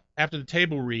 after the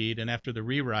table read and after the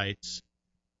rewrites,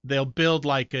 they'll build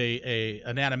like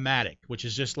an animatic, which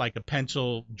is just like a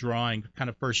pencil drawing, kind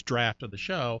of first draft of the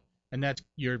show, and that's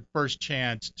your first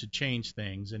chance to change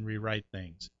things and rewrite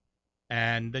things.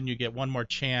 And then you get one more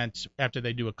chance after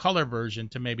they do a color version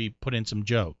to maybe put in some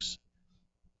jokes.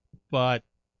 But,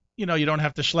 you don't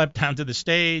have to schlep down to the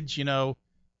stage, you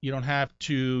don't have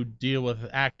to deal with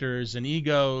actors and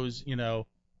egos,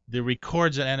 The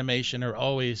records and animation are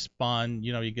always fun.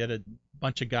 You get a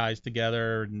bunch of guys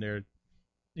together and they're,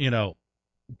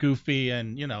 goofy,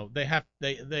 and,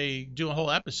 they do a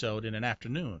whole episode in an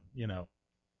afternoon,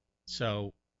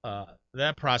 So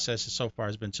that process so far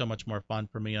has been so much more fun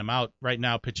for me. I'm out right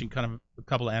now pitching kind of a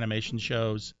couple of animation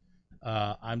shows.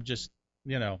 I'm just,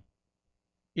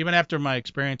 even after my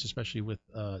experience, especially with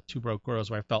Two Broke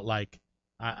Girls, where I felt like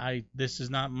this is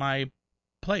not my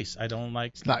place. I don't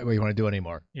like. It's not what you want to do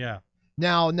anymore. Yeah.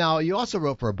 Now you also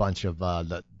wrote for a bunch of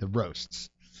the roasts.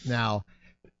 Now,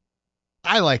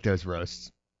 I like those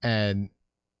roasts, and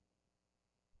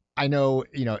I know,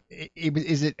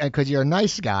 is it because you're a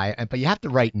nice guy, but you have to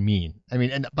write mean. I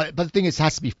mean, but the thing is, it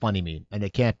has to be funny mean, and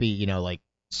it can't be, like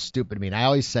stupid mean. I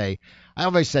always said,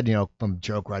 from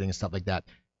joke writing and stuff like that,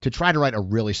 to try to write a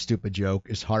really stupid joke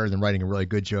is harder than writing a really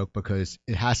good joke because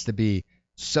it has to be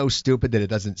so stupid that it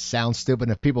doesn't sound stupid.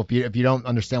 And if you don't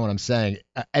understand what I'm saying,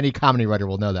 any comedy writer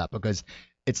will know that because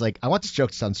it's like I want this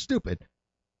joke to sound stupid,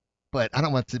 but I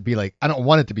don't want it to be like I don't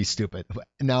want it to be stupid.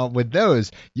 Now with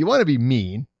those, you want to be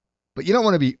mean, but you don't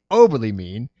want to be overly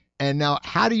mean. And now,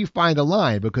 how do you find a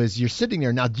line? Because you're sitting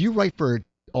there now. Do you write for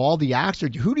all the acts, or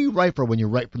who do you write for when you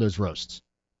write for those roasts?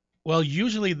 Well,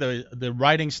 usually the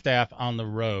writing staff on the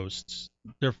roasts,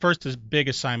 their first big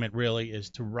assignment really is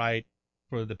to write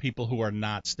for the people who are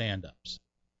not stand-ups.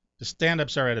 The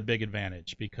stand-ups are at a big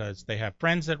advantage because they have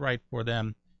friends that write for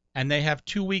them, and they have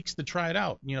 2 weeks to try it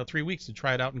out, 3 weeks to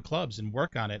try it out in clubs and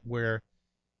work on it. Where,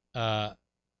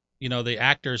 the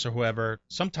actors or whoever,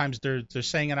 sometimes they're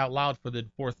saying it out loud for the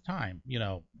fourth time,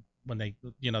 when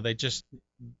they just.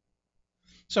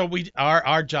 So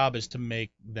our job is to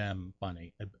make them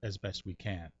funny as best we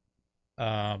can.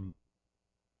 And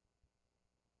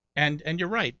you're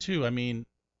right too. I mean,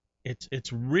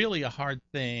 it's really a hard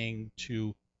thing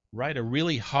to write a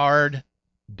really hard,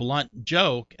 blunt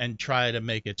joke and try to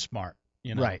make it smart,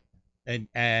 Right.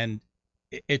 And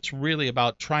it's really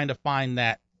about trying to find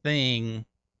that thing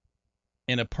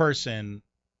in a person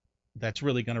that's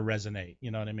really going to resonate.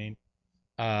 You know what I mean?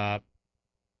 I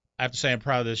have to say I'm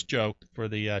proud of this joke for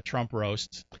the Trump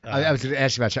roast. I was going to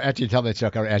ask you about after you tell me the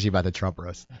joke. I would ask you about the Trump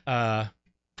roast.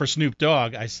 For Snoop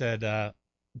Dogg, I said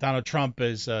Donald Trump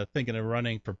is thinking of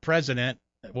running for president.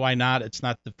 Why not? It's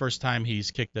not the first time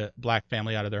he's kicked a black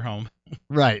family out of their home.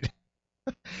 Right.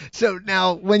 So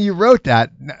now, when you wrote that,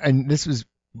 and this was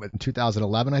in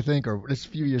 2011, I think, or just a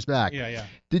few years back. Yeah.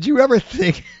 Did you ever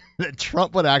think that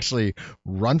Trump would actually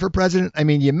run for president? I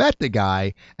mean, you met the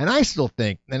guy, and I still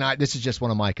think, this is just one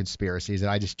of my conspiracies,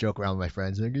 and I just joke around with my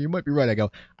friends. And you might be right. I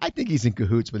go, I think he's in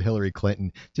cahoots with Hillary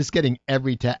Clinton, just getting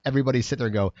everybody sit there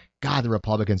and go, God, the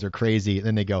Republicans are crazy. And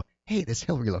then they go, hey, this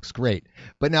Hillary looks great.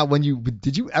 But now,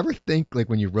 did you ever think, like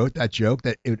when you wrote that joke,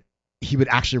 that he would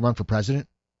actually run for president?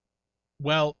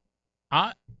 Well,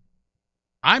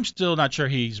 I'm still not sure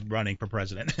he's running for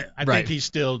president. I Right. think he's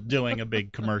still doing a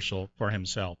big commercial for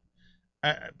himself.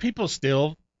 People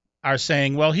still are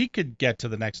saying, well, he could get to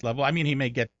the next level. I mean, he may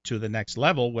get to the next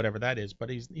level, whatever that is, but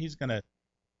he's going to,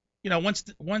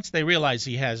 once they realize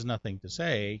he has nothing to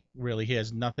say, really, he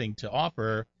has nothing to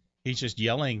offer, he's just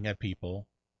yelling at people.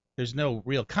 There's no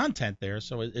real content there,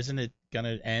 so isn't it going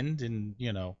to end in,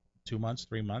 2 months,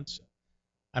 3 months?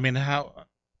 I mean, how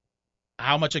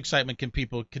much excitement can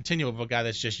people continue with a guy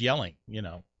that's just yelling,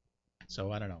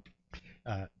 So I don't know.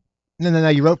 No.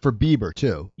 You wrote for Bieber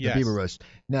too. Yes. The Bieber roast.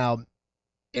 Now,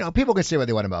 people can say what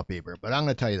they want about Bieber, but I'm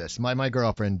going to tell you this. My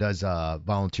girlfriend does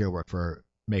volunteer work for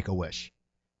Make-A-Wish,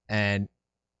 and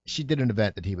she did an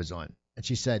event that he was on, and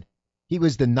she said he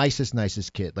was the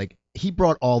nicest kid. Like, he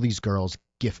brought all these girls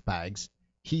gift bags.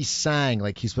 He sang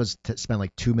like he's supposed to spend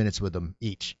like 2 minutes with them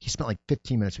each. He spent like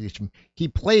 15 minutes with each of them. He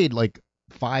played like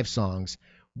 5 songs.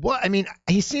 I mean,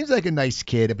 he seems like a nice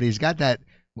kid, but he's got that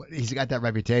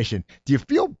reputation. Do you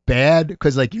feel bad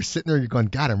because like you're sitting there, you're going,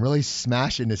 God, I'm really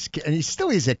smashing this kid, and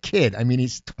he's a kid. I mean,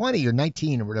 he's 20 or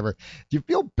 19 or whatever. Do you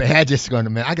feel bad just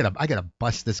going, man, I gotta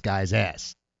bust this guy's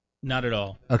ass? Not at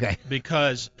all. Okay.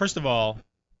 Because first of all,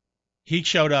 he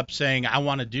showed up saying, I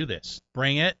want to do this.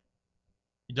 Bring it.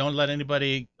 Don't let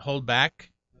anybody hold back.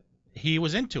 He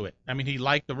was into it. I mean, he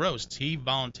liked the roasts. He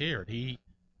volunteered. He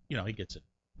gets a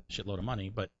shitload of money,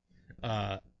 but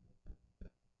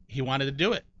he wanted to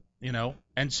do it,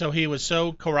 and so he was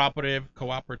so cooperative,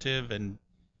 and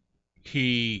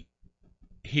he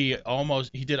did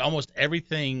almost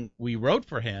everything we wrote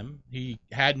for him. He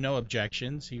had no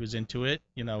objections. He was into it.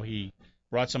 He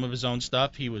brought some of his own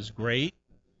stuff. He was great.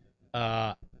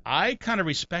 I kind of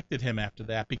respected him after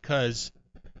that because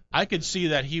I could see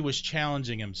that he was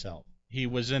challenging himself. He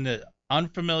was in the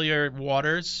unfamiliar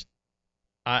waters.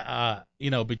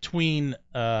 Between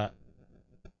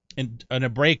in a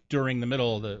break during the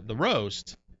middle of the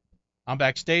roast, I'm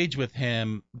backstage with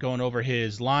him going over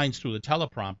his lines through the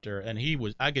teleprompter, and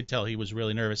I could tell he was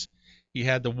really nervous. He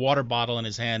had the water bottle in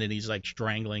his hand, and he's like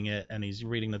strangling it, and he's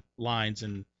reading the lines,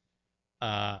 and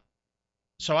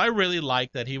so I really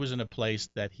liked that he was in a place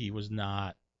that he was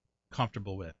not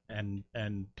comfortable with, and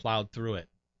plowed through it,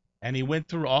 and he went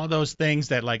through all those things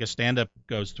that like a stand-up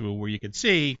goes through, where you could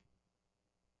see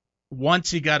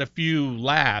once he got a few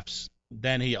laughs,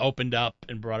 then he opened up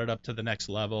and brought it up to the next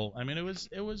level. I mean, it was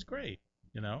great,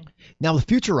 Now with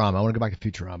Futurama, I want to go back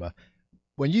to Futurama.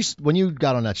 when you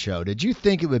got on that show, did you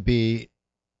think it would be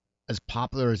as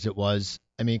popular as it was?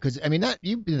 I mean, because that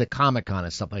you've been to Comic-Con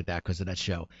and stuff like that because of that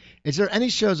show. Is there any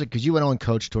shows because you went on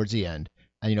Coach towards the end,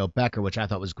 and Becker, which I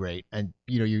thought was great, and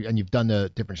you've done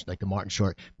the different like the Martin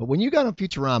Short, but when you got on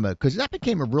Futurama, because that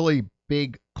became a really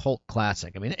big cult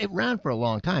classic. I mean, it ran for a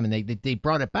long time, and they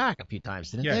brought it back a few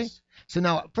times, didn't they? Yes. So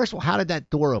now, first of all, how did that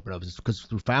door open? Was it because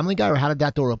through Family Guy, or how did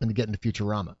that door open to get into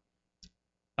Futurama?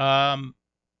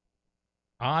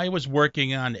 I was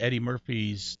working on Eddie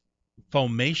Murphy's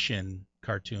Filmation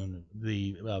cartoon,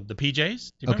 the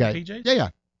PJs. Do you remember PJs? Yeah.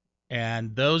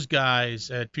 And those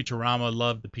guys at Futurama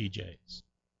loved the PJs.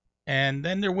 And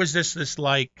then there was this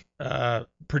like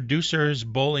producers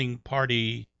bowling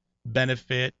party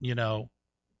benefit,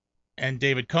 and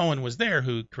David Cohen was there,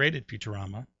 who created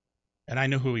Futurama, and I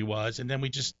knew who he was. And then we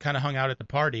just kind of hung out at the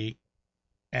party,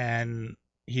 and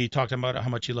he talked about how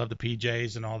much he loved the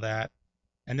PJs and all that.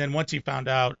 And then once he found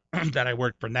out that I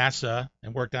worked for NASA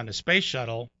and worked on the space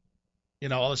shuttle,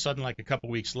 all of a sudden, like a couple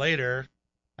weeks later,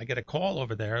 I get a call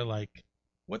over there like,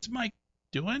 what's Mike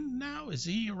doing now? Is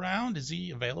he around? Is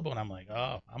he available? And I'm like,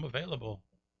 oh, I'm available,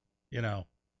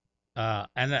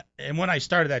 And when I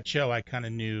started that show, I kind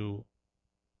of knew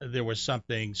there was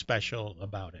something special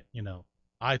about it.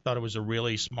 I thought it was a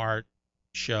really smart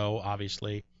show,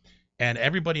 obviously, and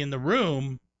everybody in the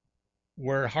room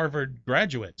were Harvard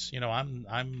graduates.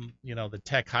 I'm the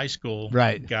tech high school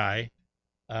guy.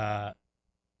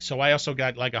 So I also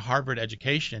got like a Harvard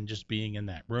education just being in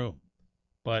that room.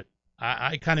 But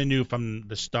I kind of knew from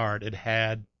the start it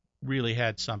really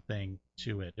had something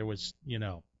to it. There was,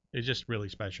 it's just really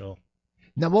special.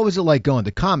 Now, what was it like going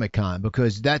to Comic-Con?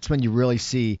 Because that's when you really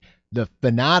see the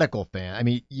fanatical fan. I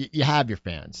mean, you have your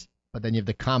fans, but then you have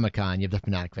the Comic-Con, you have the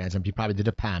fanatic fans, and you probably did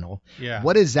a panel. Yeah.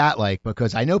 What is that like?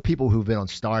 Because I know people who've been on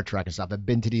Star Trek and stuff have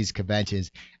been to these conventions,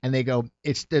 and they go,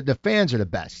 it's the fans are the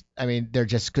best. I mean, they're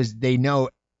just because they know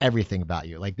everything about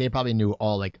you. Like, they probably knew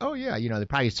all, like, oh, yeah, they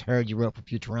probably heard you wrote for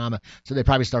Futurama, so they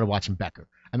probably started watching Becker.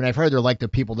 I mean, I've heard they're like the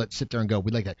people that sit there and go,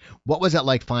 we like that. What was that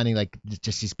like finding, like,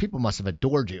 just these people must have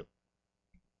adored you?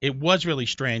 It was really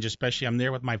strange, especially I'm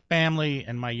there with my family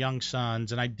and my young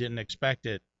sons, and I didn't expect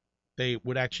it. They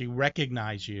would actually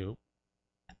recognize you.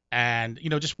 And,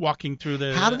 just walking through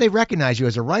the... How do they recognize you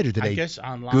as a writer? I guess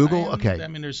online. Google? Okay. I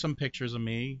mean, there's some pictures of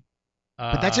me.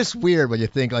 But that's just weird when you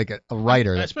think like a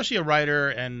writer. Especially a writer,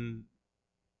 and,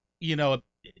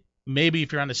 maybe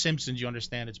if you're on The Simpsons, you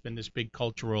understand it's been this big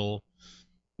cultural,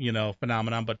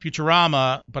 phenomenon. But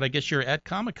Futurama, but I guess you're at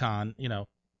Comic-Con,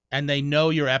 and they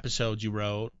know your episodes you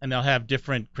wrote, and they'll have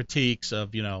different critiques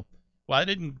of, well, I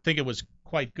didn't think it was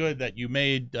quite good that you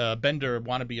made Bender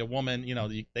want to be a woman.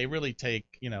 They really take,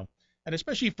 and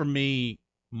especially for me,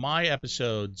 my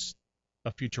episodes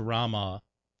of Futurama,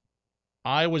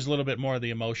 I was a little bit more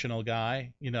the emotional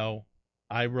guy.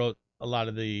 I wrote a lot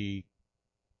of the,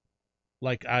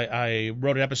 like, I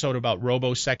wrote an episode about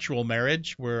robosexual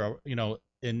marriage where,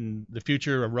 in the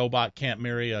future, a robot can't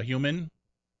marry a human.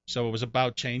 So it was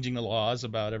about changing the laws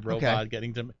about a robot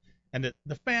getting to, and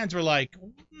the fans were like,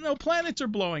 no, planets are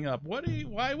blowing up. Why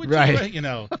would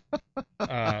you,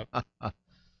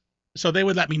 so they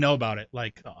would let me know about it.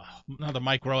 Like, another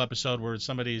Mike Rowe episode where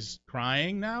somebody's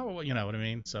crying now, you know what I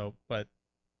mean? So, but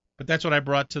that's what I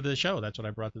brought to the show. That's what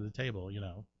I brought to the table,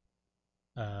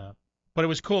 but it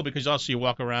was cool because also you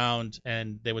walk around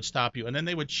and they would stop you and then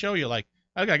they would show you like,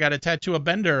 okay, I got a tattoo of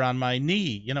Bender on my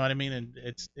knee, you know what I mean? And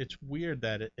it's weird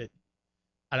that it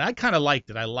and I kind of liked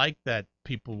it. I liked that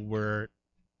people were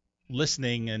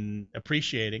listening and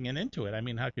appreciating and into it. I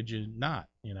mean, how could you not,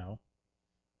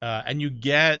 and you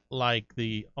get like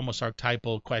the almost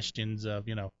archetypal questions of,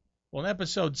 well, in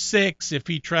episode 6, if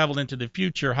he traveled into the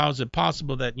future, how is it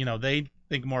possible that, they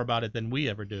think more about it than we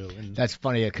ever do? And that's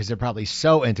funny because they're probably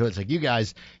so into it. It's like, you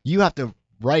guys, you have to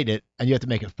write it and you have to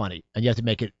make it funny and you have to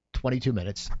make it 22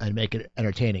 minutes and make it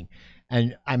entertaining.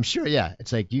 And I'm sure,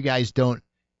 it's like you guys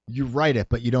you write it,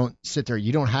 but you don't sit there.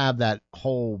 You don't have that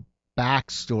whole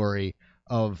backstory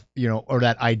of, or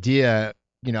that idea,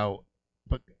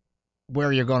 but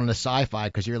where you're going to sci-fi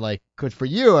because you're like, good for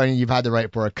you. I mean, you've had to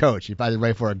write for a coach. You've had to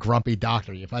write for a grumpy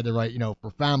doctor. You've had to write,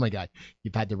 for Family Guy.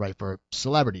 You've had to write for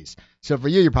celebrities. So for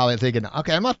you, you're probably thinking,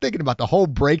 okay, I'm not thinking about the whole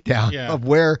breakdown of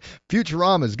where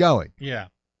Futurama is going. Yeah.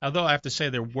 Although I have to say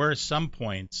there were some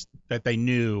points that they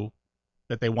knew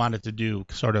that they wanted to do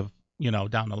sort of,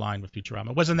 down the line with Futurama.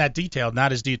 It wasn't that detailed,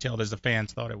 not as detailed as the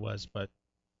fans thought it was, but,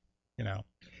 Now,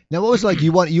 what was like?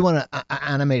 You want an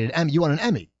animated Emmy? You want an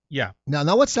Emmy? Yeah.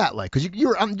 Now what's that like? Because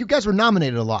you guys were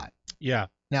nominated a lot. Yeah.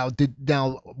 Now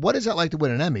what is that like to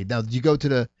win an Emmy? Now you go to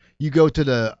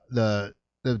the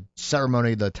the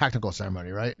ceremony, the technical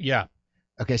ceremony, right? Yeah.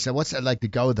 Okay, so what's it like to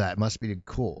go that? It must be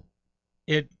cool.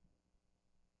 It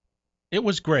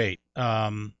was great.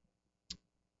 Because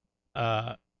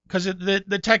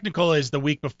the technical is the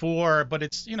week before, but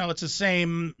it's it's the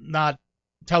same, not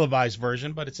televised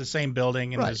version, but it's the same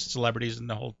building and Right. there's celebrities and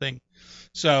the whole thing.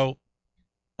 So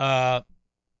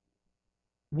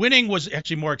winning was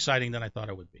actually more exciting than I thought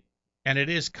it would be, and it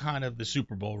is kind of the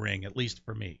Super Bowl ring, at least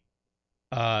for me,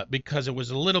 because it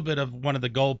was a little bit of one of the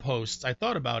goalposts I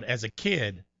thought about as a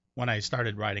kid when I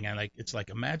started writing. It's like,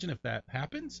 imagine if that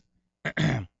happens.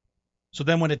 So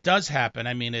then when it does happen,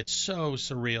 I mean, it's so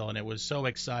surreal and it was so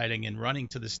exciting, and running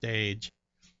to the stage,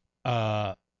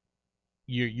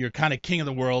 you're kind of king of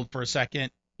the world for a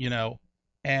second,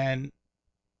 and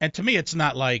to me, it's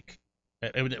not like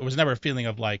it was never a feeling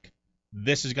of like,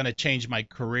 this is going to change my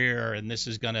career and this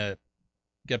is going to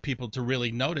get people to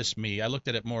really notice me. I looked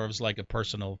at it more as like a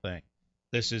personal thing.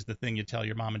 This is the thing you tell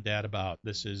your mom and dad about.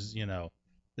 This is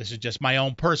just my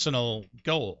own personal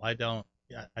goal. I don't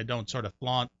sort of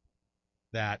flaunt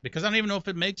that because I don't even know if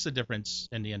it makes a difference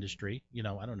in the industry. I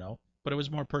don't know, but it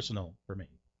was more personal for me.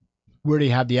 Where do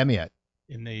you have the Emmy at?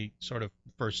 In the sort of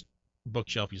first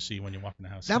bookshelf you see when you walk in the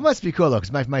house. That must be cool though,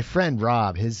 because my friend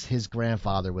Rob, his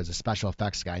grandfather was a special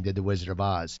effects guy and did The Wizard of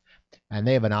Oz, and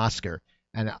they have an Oscar.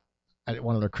 And at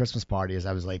one of their Christmas parties,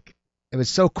 I was like, it was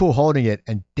so cool holding it,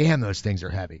 and damn, those things are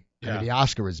heavy. I Yeah. mean, the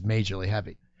Oscar was majorly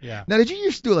heavy. Yeah. Now, did you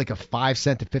used to do like a 5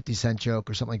 cent to 50 cent joke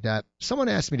or something like that? Someone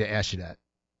asked me to ask you that.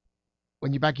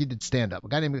 When you did stand up, a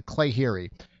guy named Clay Heary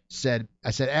I said,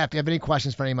 if you have any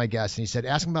questions for any of my guests, and he said,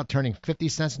 ask them about turning 50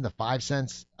 cents into 5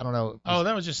 cents. I don't know. Oh,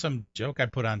 that was just some joke I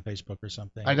put on Facebook or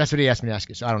something. That's what he asked me to ask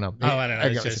you, so I don't know. Oh, I don't know.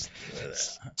 Okay, It's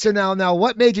just, So now,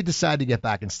 what made you decide to get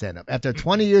back in stand-up after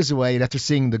 20 years away and after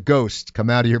seeing the ghost come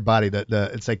out of your body?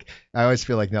 It's like I always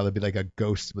feel like now there'll be like a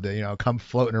ghost with come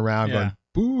floating around Yeah. going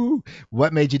boo.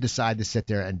 What made you decide to sit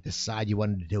there and decide you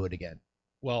wanted to do it again?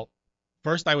 well,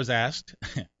 first I was asked.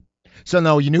 So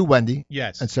no, you knew Wendy,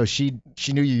 Yes. and so she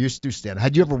knew you used to do stand-up.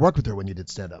 Had you ever worked with her when you did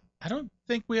stand-up? I don't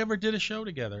think we ever did a show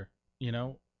together.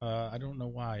 I don't know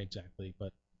why exactly,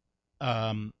 but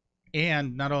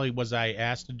and not only was I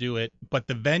asked to do it, but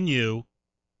the venue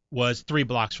was 3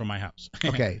 blocks from my house.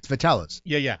 Okay, it's Vitella's.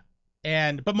 Yeah.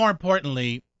 But more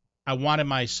importantly, I wanted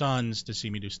my sons to see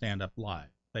me do stand up live.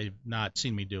 They've not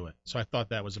seen me do it, so I thought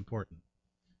that was important.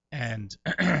 And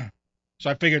so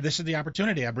I figured this is the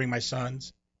opportunity. I bring my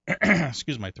sons.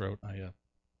 Excuse my throat.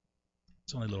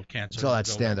 It's only a little cancer. It's all that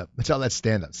stand-up. It's all that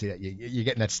stand-up. See that you're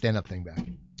getting that stand-up thing back.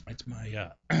 It's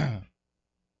my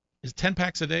is 10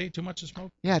 packs a day too much to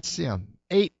smoke? Yeah, it's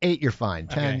 8 you're fine.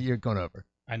 10 Okay. you're going over.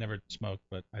 I never smoked,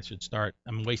 but I should start.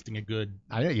 I'm wasting a good.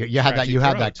 I know you have that. Scratchy You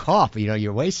have that throat. cough.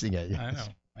 You're wasting it. I know.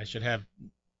 I should have.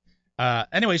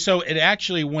 Anyway, so it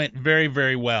actually went very,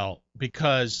 very well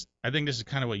because I think this is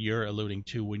kind of what you're alluding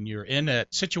to when you're in a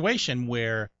situation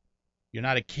where you're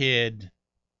not a kid.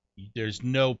 There's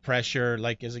no pressure.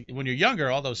 Like when you're younger,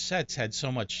 all those sets had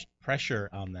so much pressure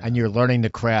on them. And you're learning the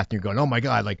craft. And you're going, oh my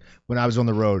god! Like when I was on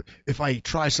the road, if I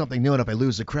try something new and if I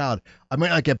lose the crowd, I might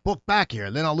not get booked back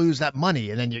here. Then I'll lose that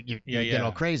money, and then you get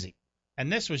all crazy. And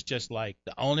this was just like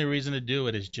the only reason to do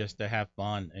it is just to have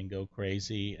fun and go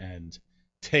crazy and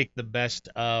take the best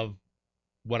of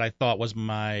what I thought was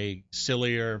my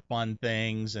sillier, fun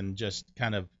things and just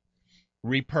kind of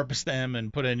repurpose them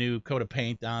and put a new coat of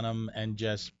paint on them and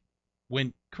just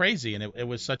went crazy. And it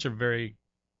was such a very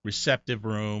receptive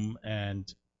room,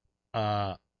 and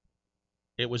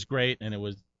it was great and it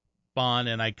was fun,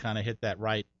 and I kind of hit that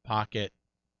right pocket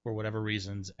for whatever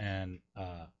reasons, and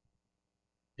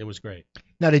it was great.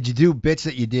 Now, did you do bits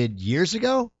that you did years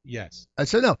ago? Yes.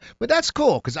 So no, but that's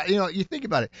cool because you think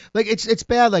about it. Like it's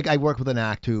bad. Like I work with an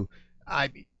act who I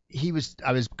was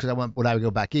because when I would go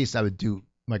back east, I would do.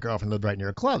 My girlfriend lived right near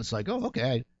a club. It's like, oh, okay,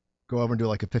 I'd go over and do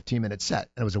like a 15-minute set,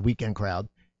 and it was a weekend crowd.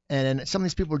 And then some of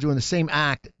these people were doing the same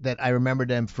act that I remember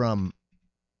them from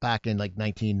back in like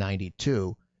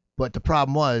 1992. But the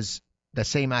problem was the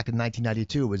same act in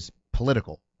 1992 was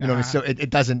political. So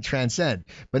it doesn't transcend.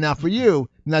 But now for you,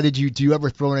 do you ever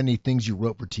throw in any things you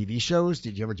wrote for TV shows?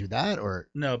 Did you ever do that or?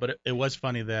 No, but it was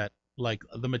funny that like a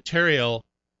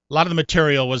lot of the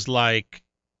material was like,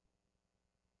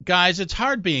 guys, it's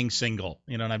hard being single,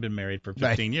 and I've been married for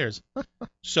 15 years.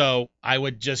 So I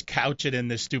would just couch it in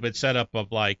this stupid setup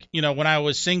of like, when I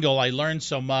was single, I learned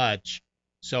so much.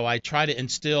 So I try to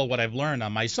instill what I've learned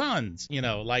on my sons,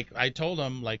 like I told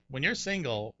them, like, when you're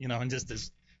single, and just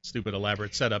this stupid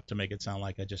elaborate setup to make it sound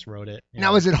like I just wrote it.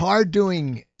 Now, is it hard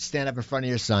doing stand up in front of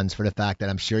your sons for the fact that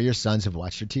I'm sure your sons have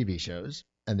watched your TV shows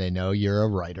and they know you're a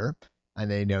writer and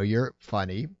they know you're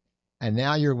funny and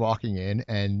now you're walking in,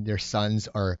 and your sons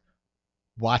are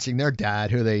watching their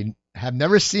dad, who they have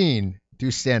never seen,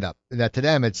 do stand up. That to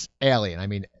them it's alien. I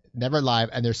mean, never live,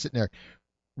 and they're sitting there.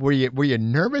 Were you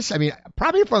nervous? I mean,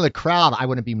 probably in front of the crowd, I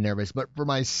wouldn't be nervous, but for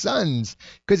my sons,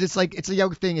 because it's a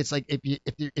young thing. It's like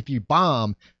if you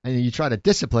bomb and you try to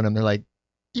discipline them, they're like,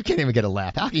 you can't even get a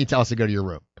laugh. How can you tell us to go to your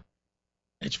room?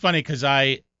 It's funny because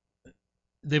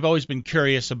they've always been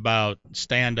curious about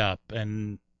stand up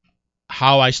and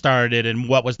how I started and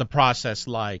what was the process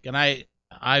like. And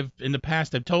I've in the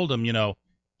past I've told them,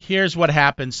 here's what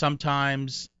happens.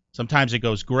 Sometimes it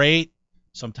goes great.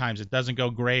 Sometimes it doesn't go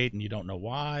great and you don't know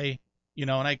why. And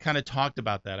I kind of talked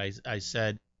about that. I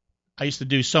said I used to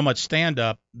do so much stand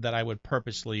up that I would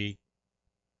purposely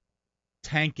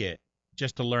tank it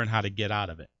just to learn how to get out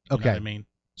of it. You know what I mean?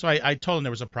 So I told them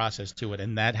there was a process to it,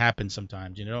 and that happens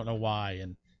sometimes. You don't know why.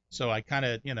 And so I kind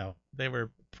of, they were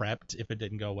prepped if it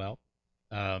didn't go well.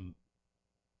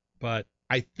 But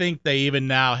I think they even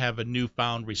now have a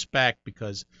newfound respect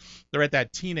because they're at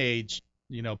that teenage,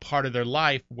 part of their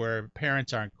life where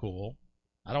parents aren't cool.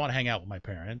 I don't want to hang out with my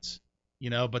parents,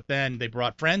 but then they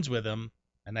brought friends with them,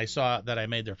 and I saw that I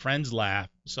made their friends laugh,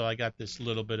 so I got this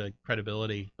little bit of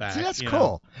credibility back. See, that's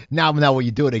cool. Now, will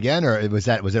you do it again, or was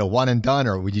it a one and done,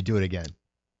 or would you do it again?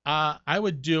 I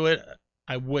would do it.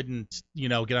 I wouldn't,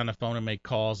 get on the phone and make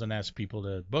calls and ask people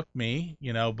to book me,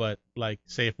 but like,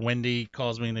 say if Wendy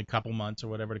calls me in a couple months or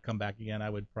whatever to come back again, I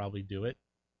would probably do it.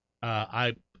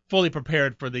 I fully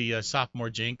prepared for the sophomore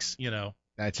jinx,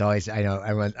 That's always, I know,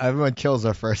 everyone kills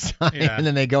their first time, Yeah. and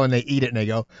then they go and they eat it, and they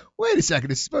go, wait a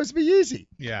second, it's supposed to be easy.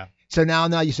 Yeah. So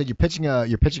now you said you're pitching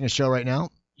a show right now?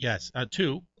 Yes,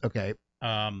 two. Okay.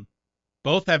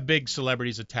 Both have big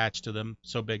celebrities attached to them,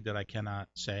 so big that I cannot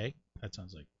say. That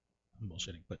sounds like I'm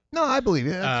bullshitting, but No, I believe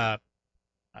you.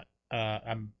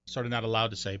 I'm sort of not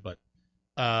allowed to say, but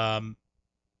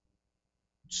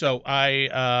so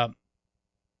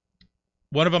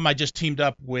one of them I just teamed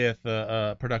up with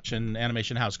a production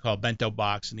animation house called Bento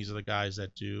Box, and these are the guys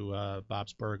that do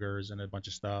Bob's Burgers and a bunch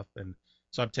of stuff, and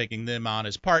so I'm taking them on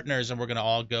as partners, and we're gonna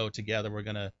all go together.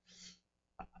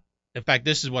 In fact,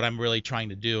 this is what I'm really trying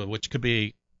to do, which could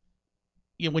be,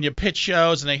 when you pitch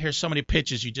shows and I hear so many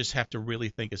pitches, you just have to really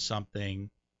think of some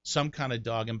kind of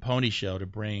dog and pony show to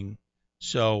bring.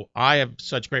 So I have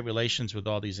such great relations with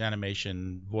all these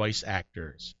animation voice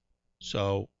actors.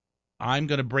 So I'm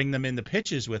going to bring them in the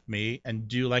pitches with me and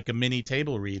do like a mini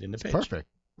table read in the pitch. Perfect.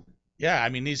 Yeah, I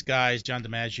mean, these guys, John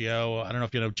DiMaggio, I don't know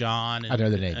if you know John. I know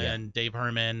the name, and Dave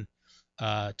Herman.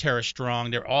 Tara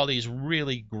Strong, they're all these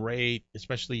really great,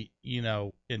 especially,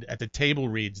 at the table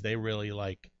reads, they really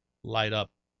light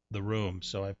up the room.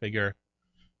 So I figure,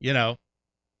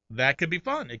 that could be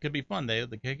fun. It could be fun. They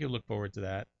could look forward to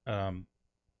that.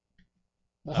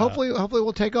 Well, hopefully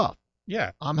we'll take off.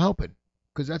 Yeah. I'm hoping,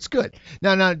 because that's good.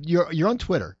 Now you're on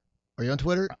Twitter. Are you on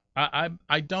Twitter? I'm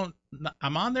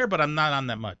on there, but I'm not on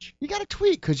that much. You got to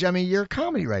tweet, because you're a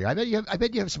comedy writer. I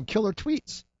bet you have some killer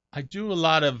tweets. I do a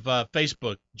lot of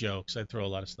Facebook jokes. I throw a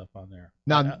lot of stuff on there.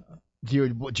 Now,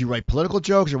 do you write political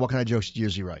jokes, or what kind of jokes do you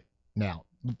usually write now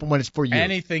when it's for you?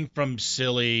 Anything from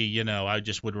silly, I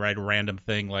just would write a random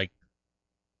thing like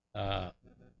I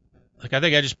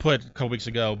think I just put a couple weeks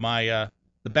ago, my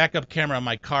the backup camera on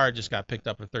my car just got picked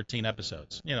up for 13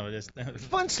 episodes. Just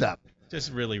fun stuff.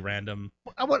 Just really random.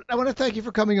 I want to thank you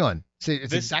for coming on. See,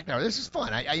 this is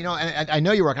fun. I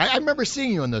know you work. I remember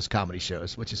seeing you on those comedy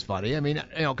shows, which is funny. I mean,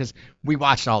 because we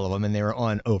watched all of them and they were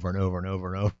on over and over and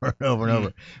over and over and over and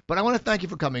over. But I want to thank you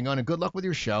for coming on, and good luck with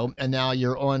your show. And now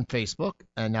you're on Facebook.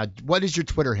 And now, what is your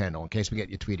Twitter handle in case we get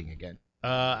you tweeting again?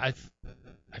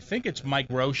 I think it's Mike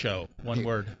Rowe Show, one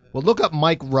word. Well, look up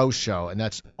Mike Rowe Show, and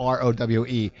that's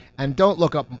ROWE. And don't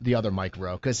look up the other Mike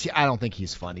Rowe, because I don't think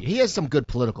he's funny. He has some good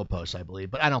political posts, I believe,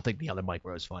 but I don't think the other Mike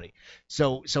Rowe is funny.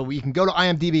 So you can go to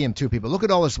IMDb him too, people. Look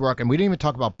at all his work, and we didn't even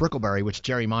talk about Brickleberry, which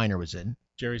Jerry Minor was in.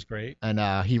 Jerry's great.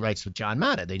 And he writes with John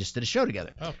Matta. They just did a show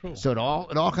together. Oh, cool. So it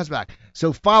all comes back.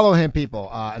 So follow him,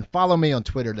 people, and follow me on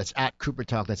Twitter. That's at Cooper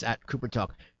Talk. That's at Cooper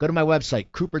Talk. Go to my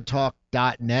website,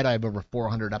 coopertalk.net. I have over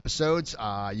 400 episodes.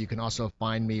 You can also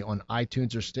find me on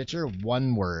iTunes or Stitcher.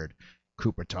 One word,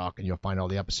 Cooper Talk, and you'll find all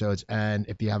the episodes. And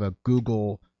if you have a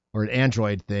Google or an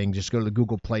Android thing, just go to the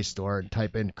Google Play Store and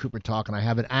type in Cooper Talk. And I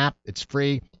have an app. It's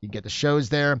free. You can get the shows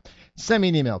there. Send me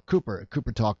an email,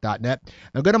 cooper@coopertalk.net.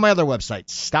 Now go to my other website,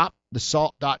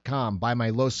 stopthesalt.com. Buy my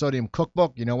low-sodium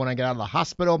cookbook. When I got out of the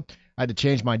hospital, I had to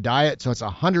change my diet. So it's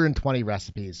 120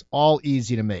 recipes, all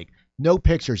easy to make. No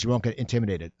pictures. You won't get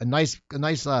intimidated. A nice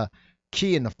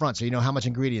key in the front so you know how much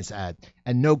ingredients to add.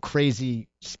 And no crazy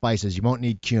spices. You won't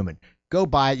need cumin. go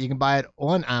buy it. You can buy it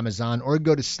on Amazon or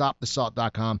go to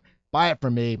stopthesalt.com. Buy it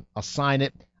from me. I'll sign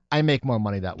it. I make more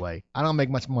money that way. I don't make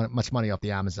much money off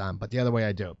the Amazon, but the other way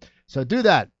I do. So do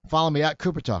that. Follow me at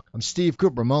Cooper Talk. I'm Steve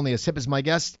Cooper. I'm only as hip as my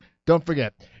guest. Don't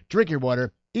forget, drink your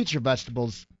water, eat your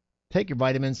vegetables, take your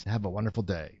vitamins, have a wonderful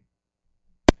day.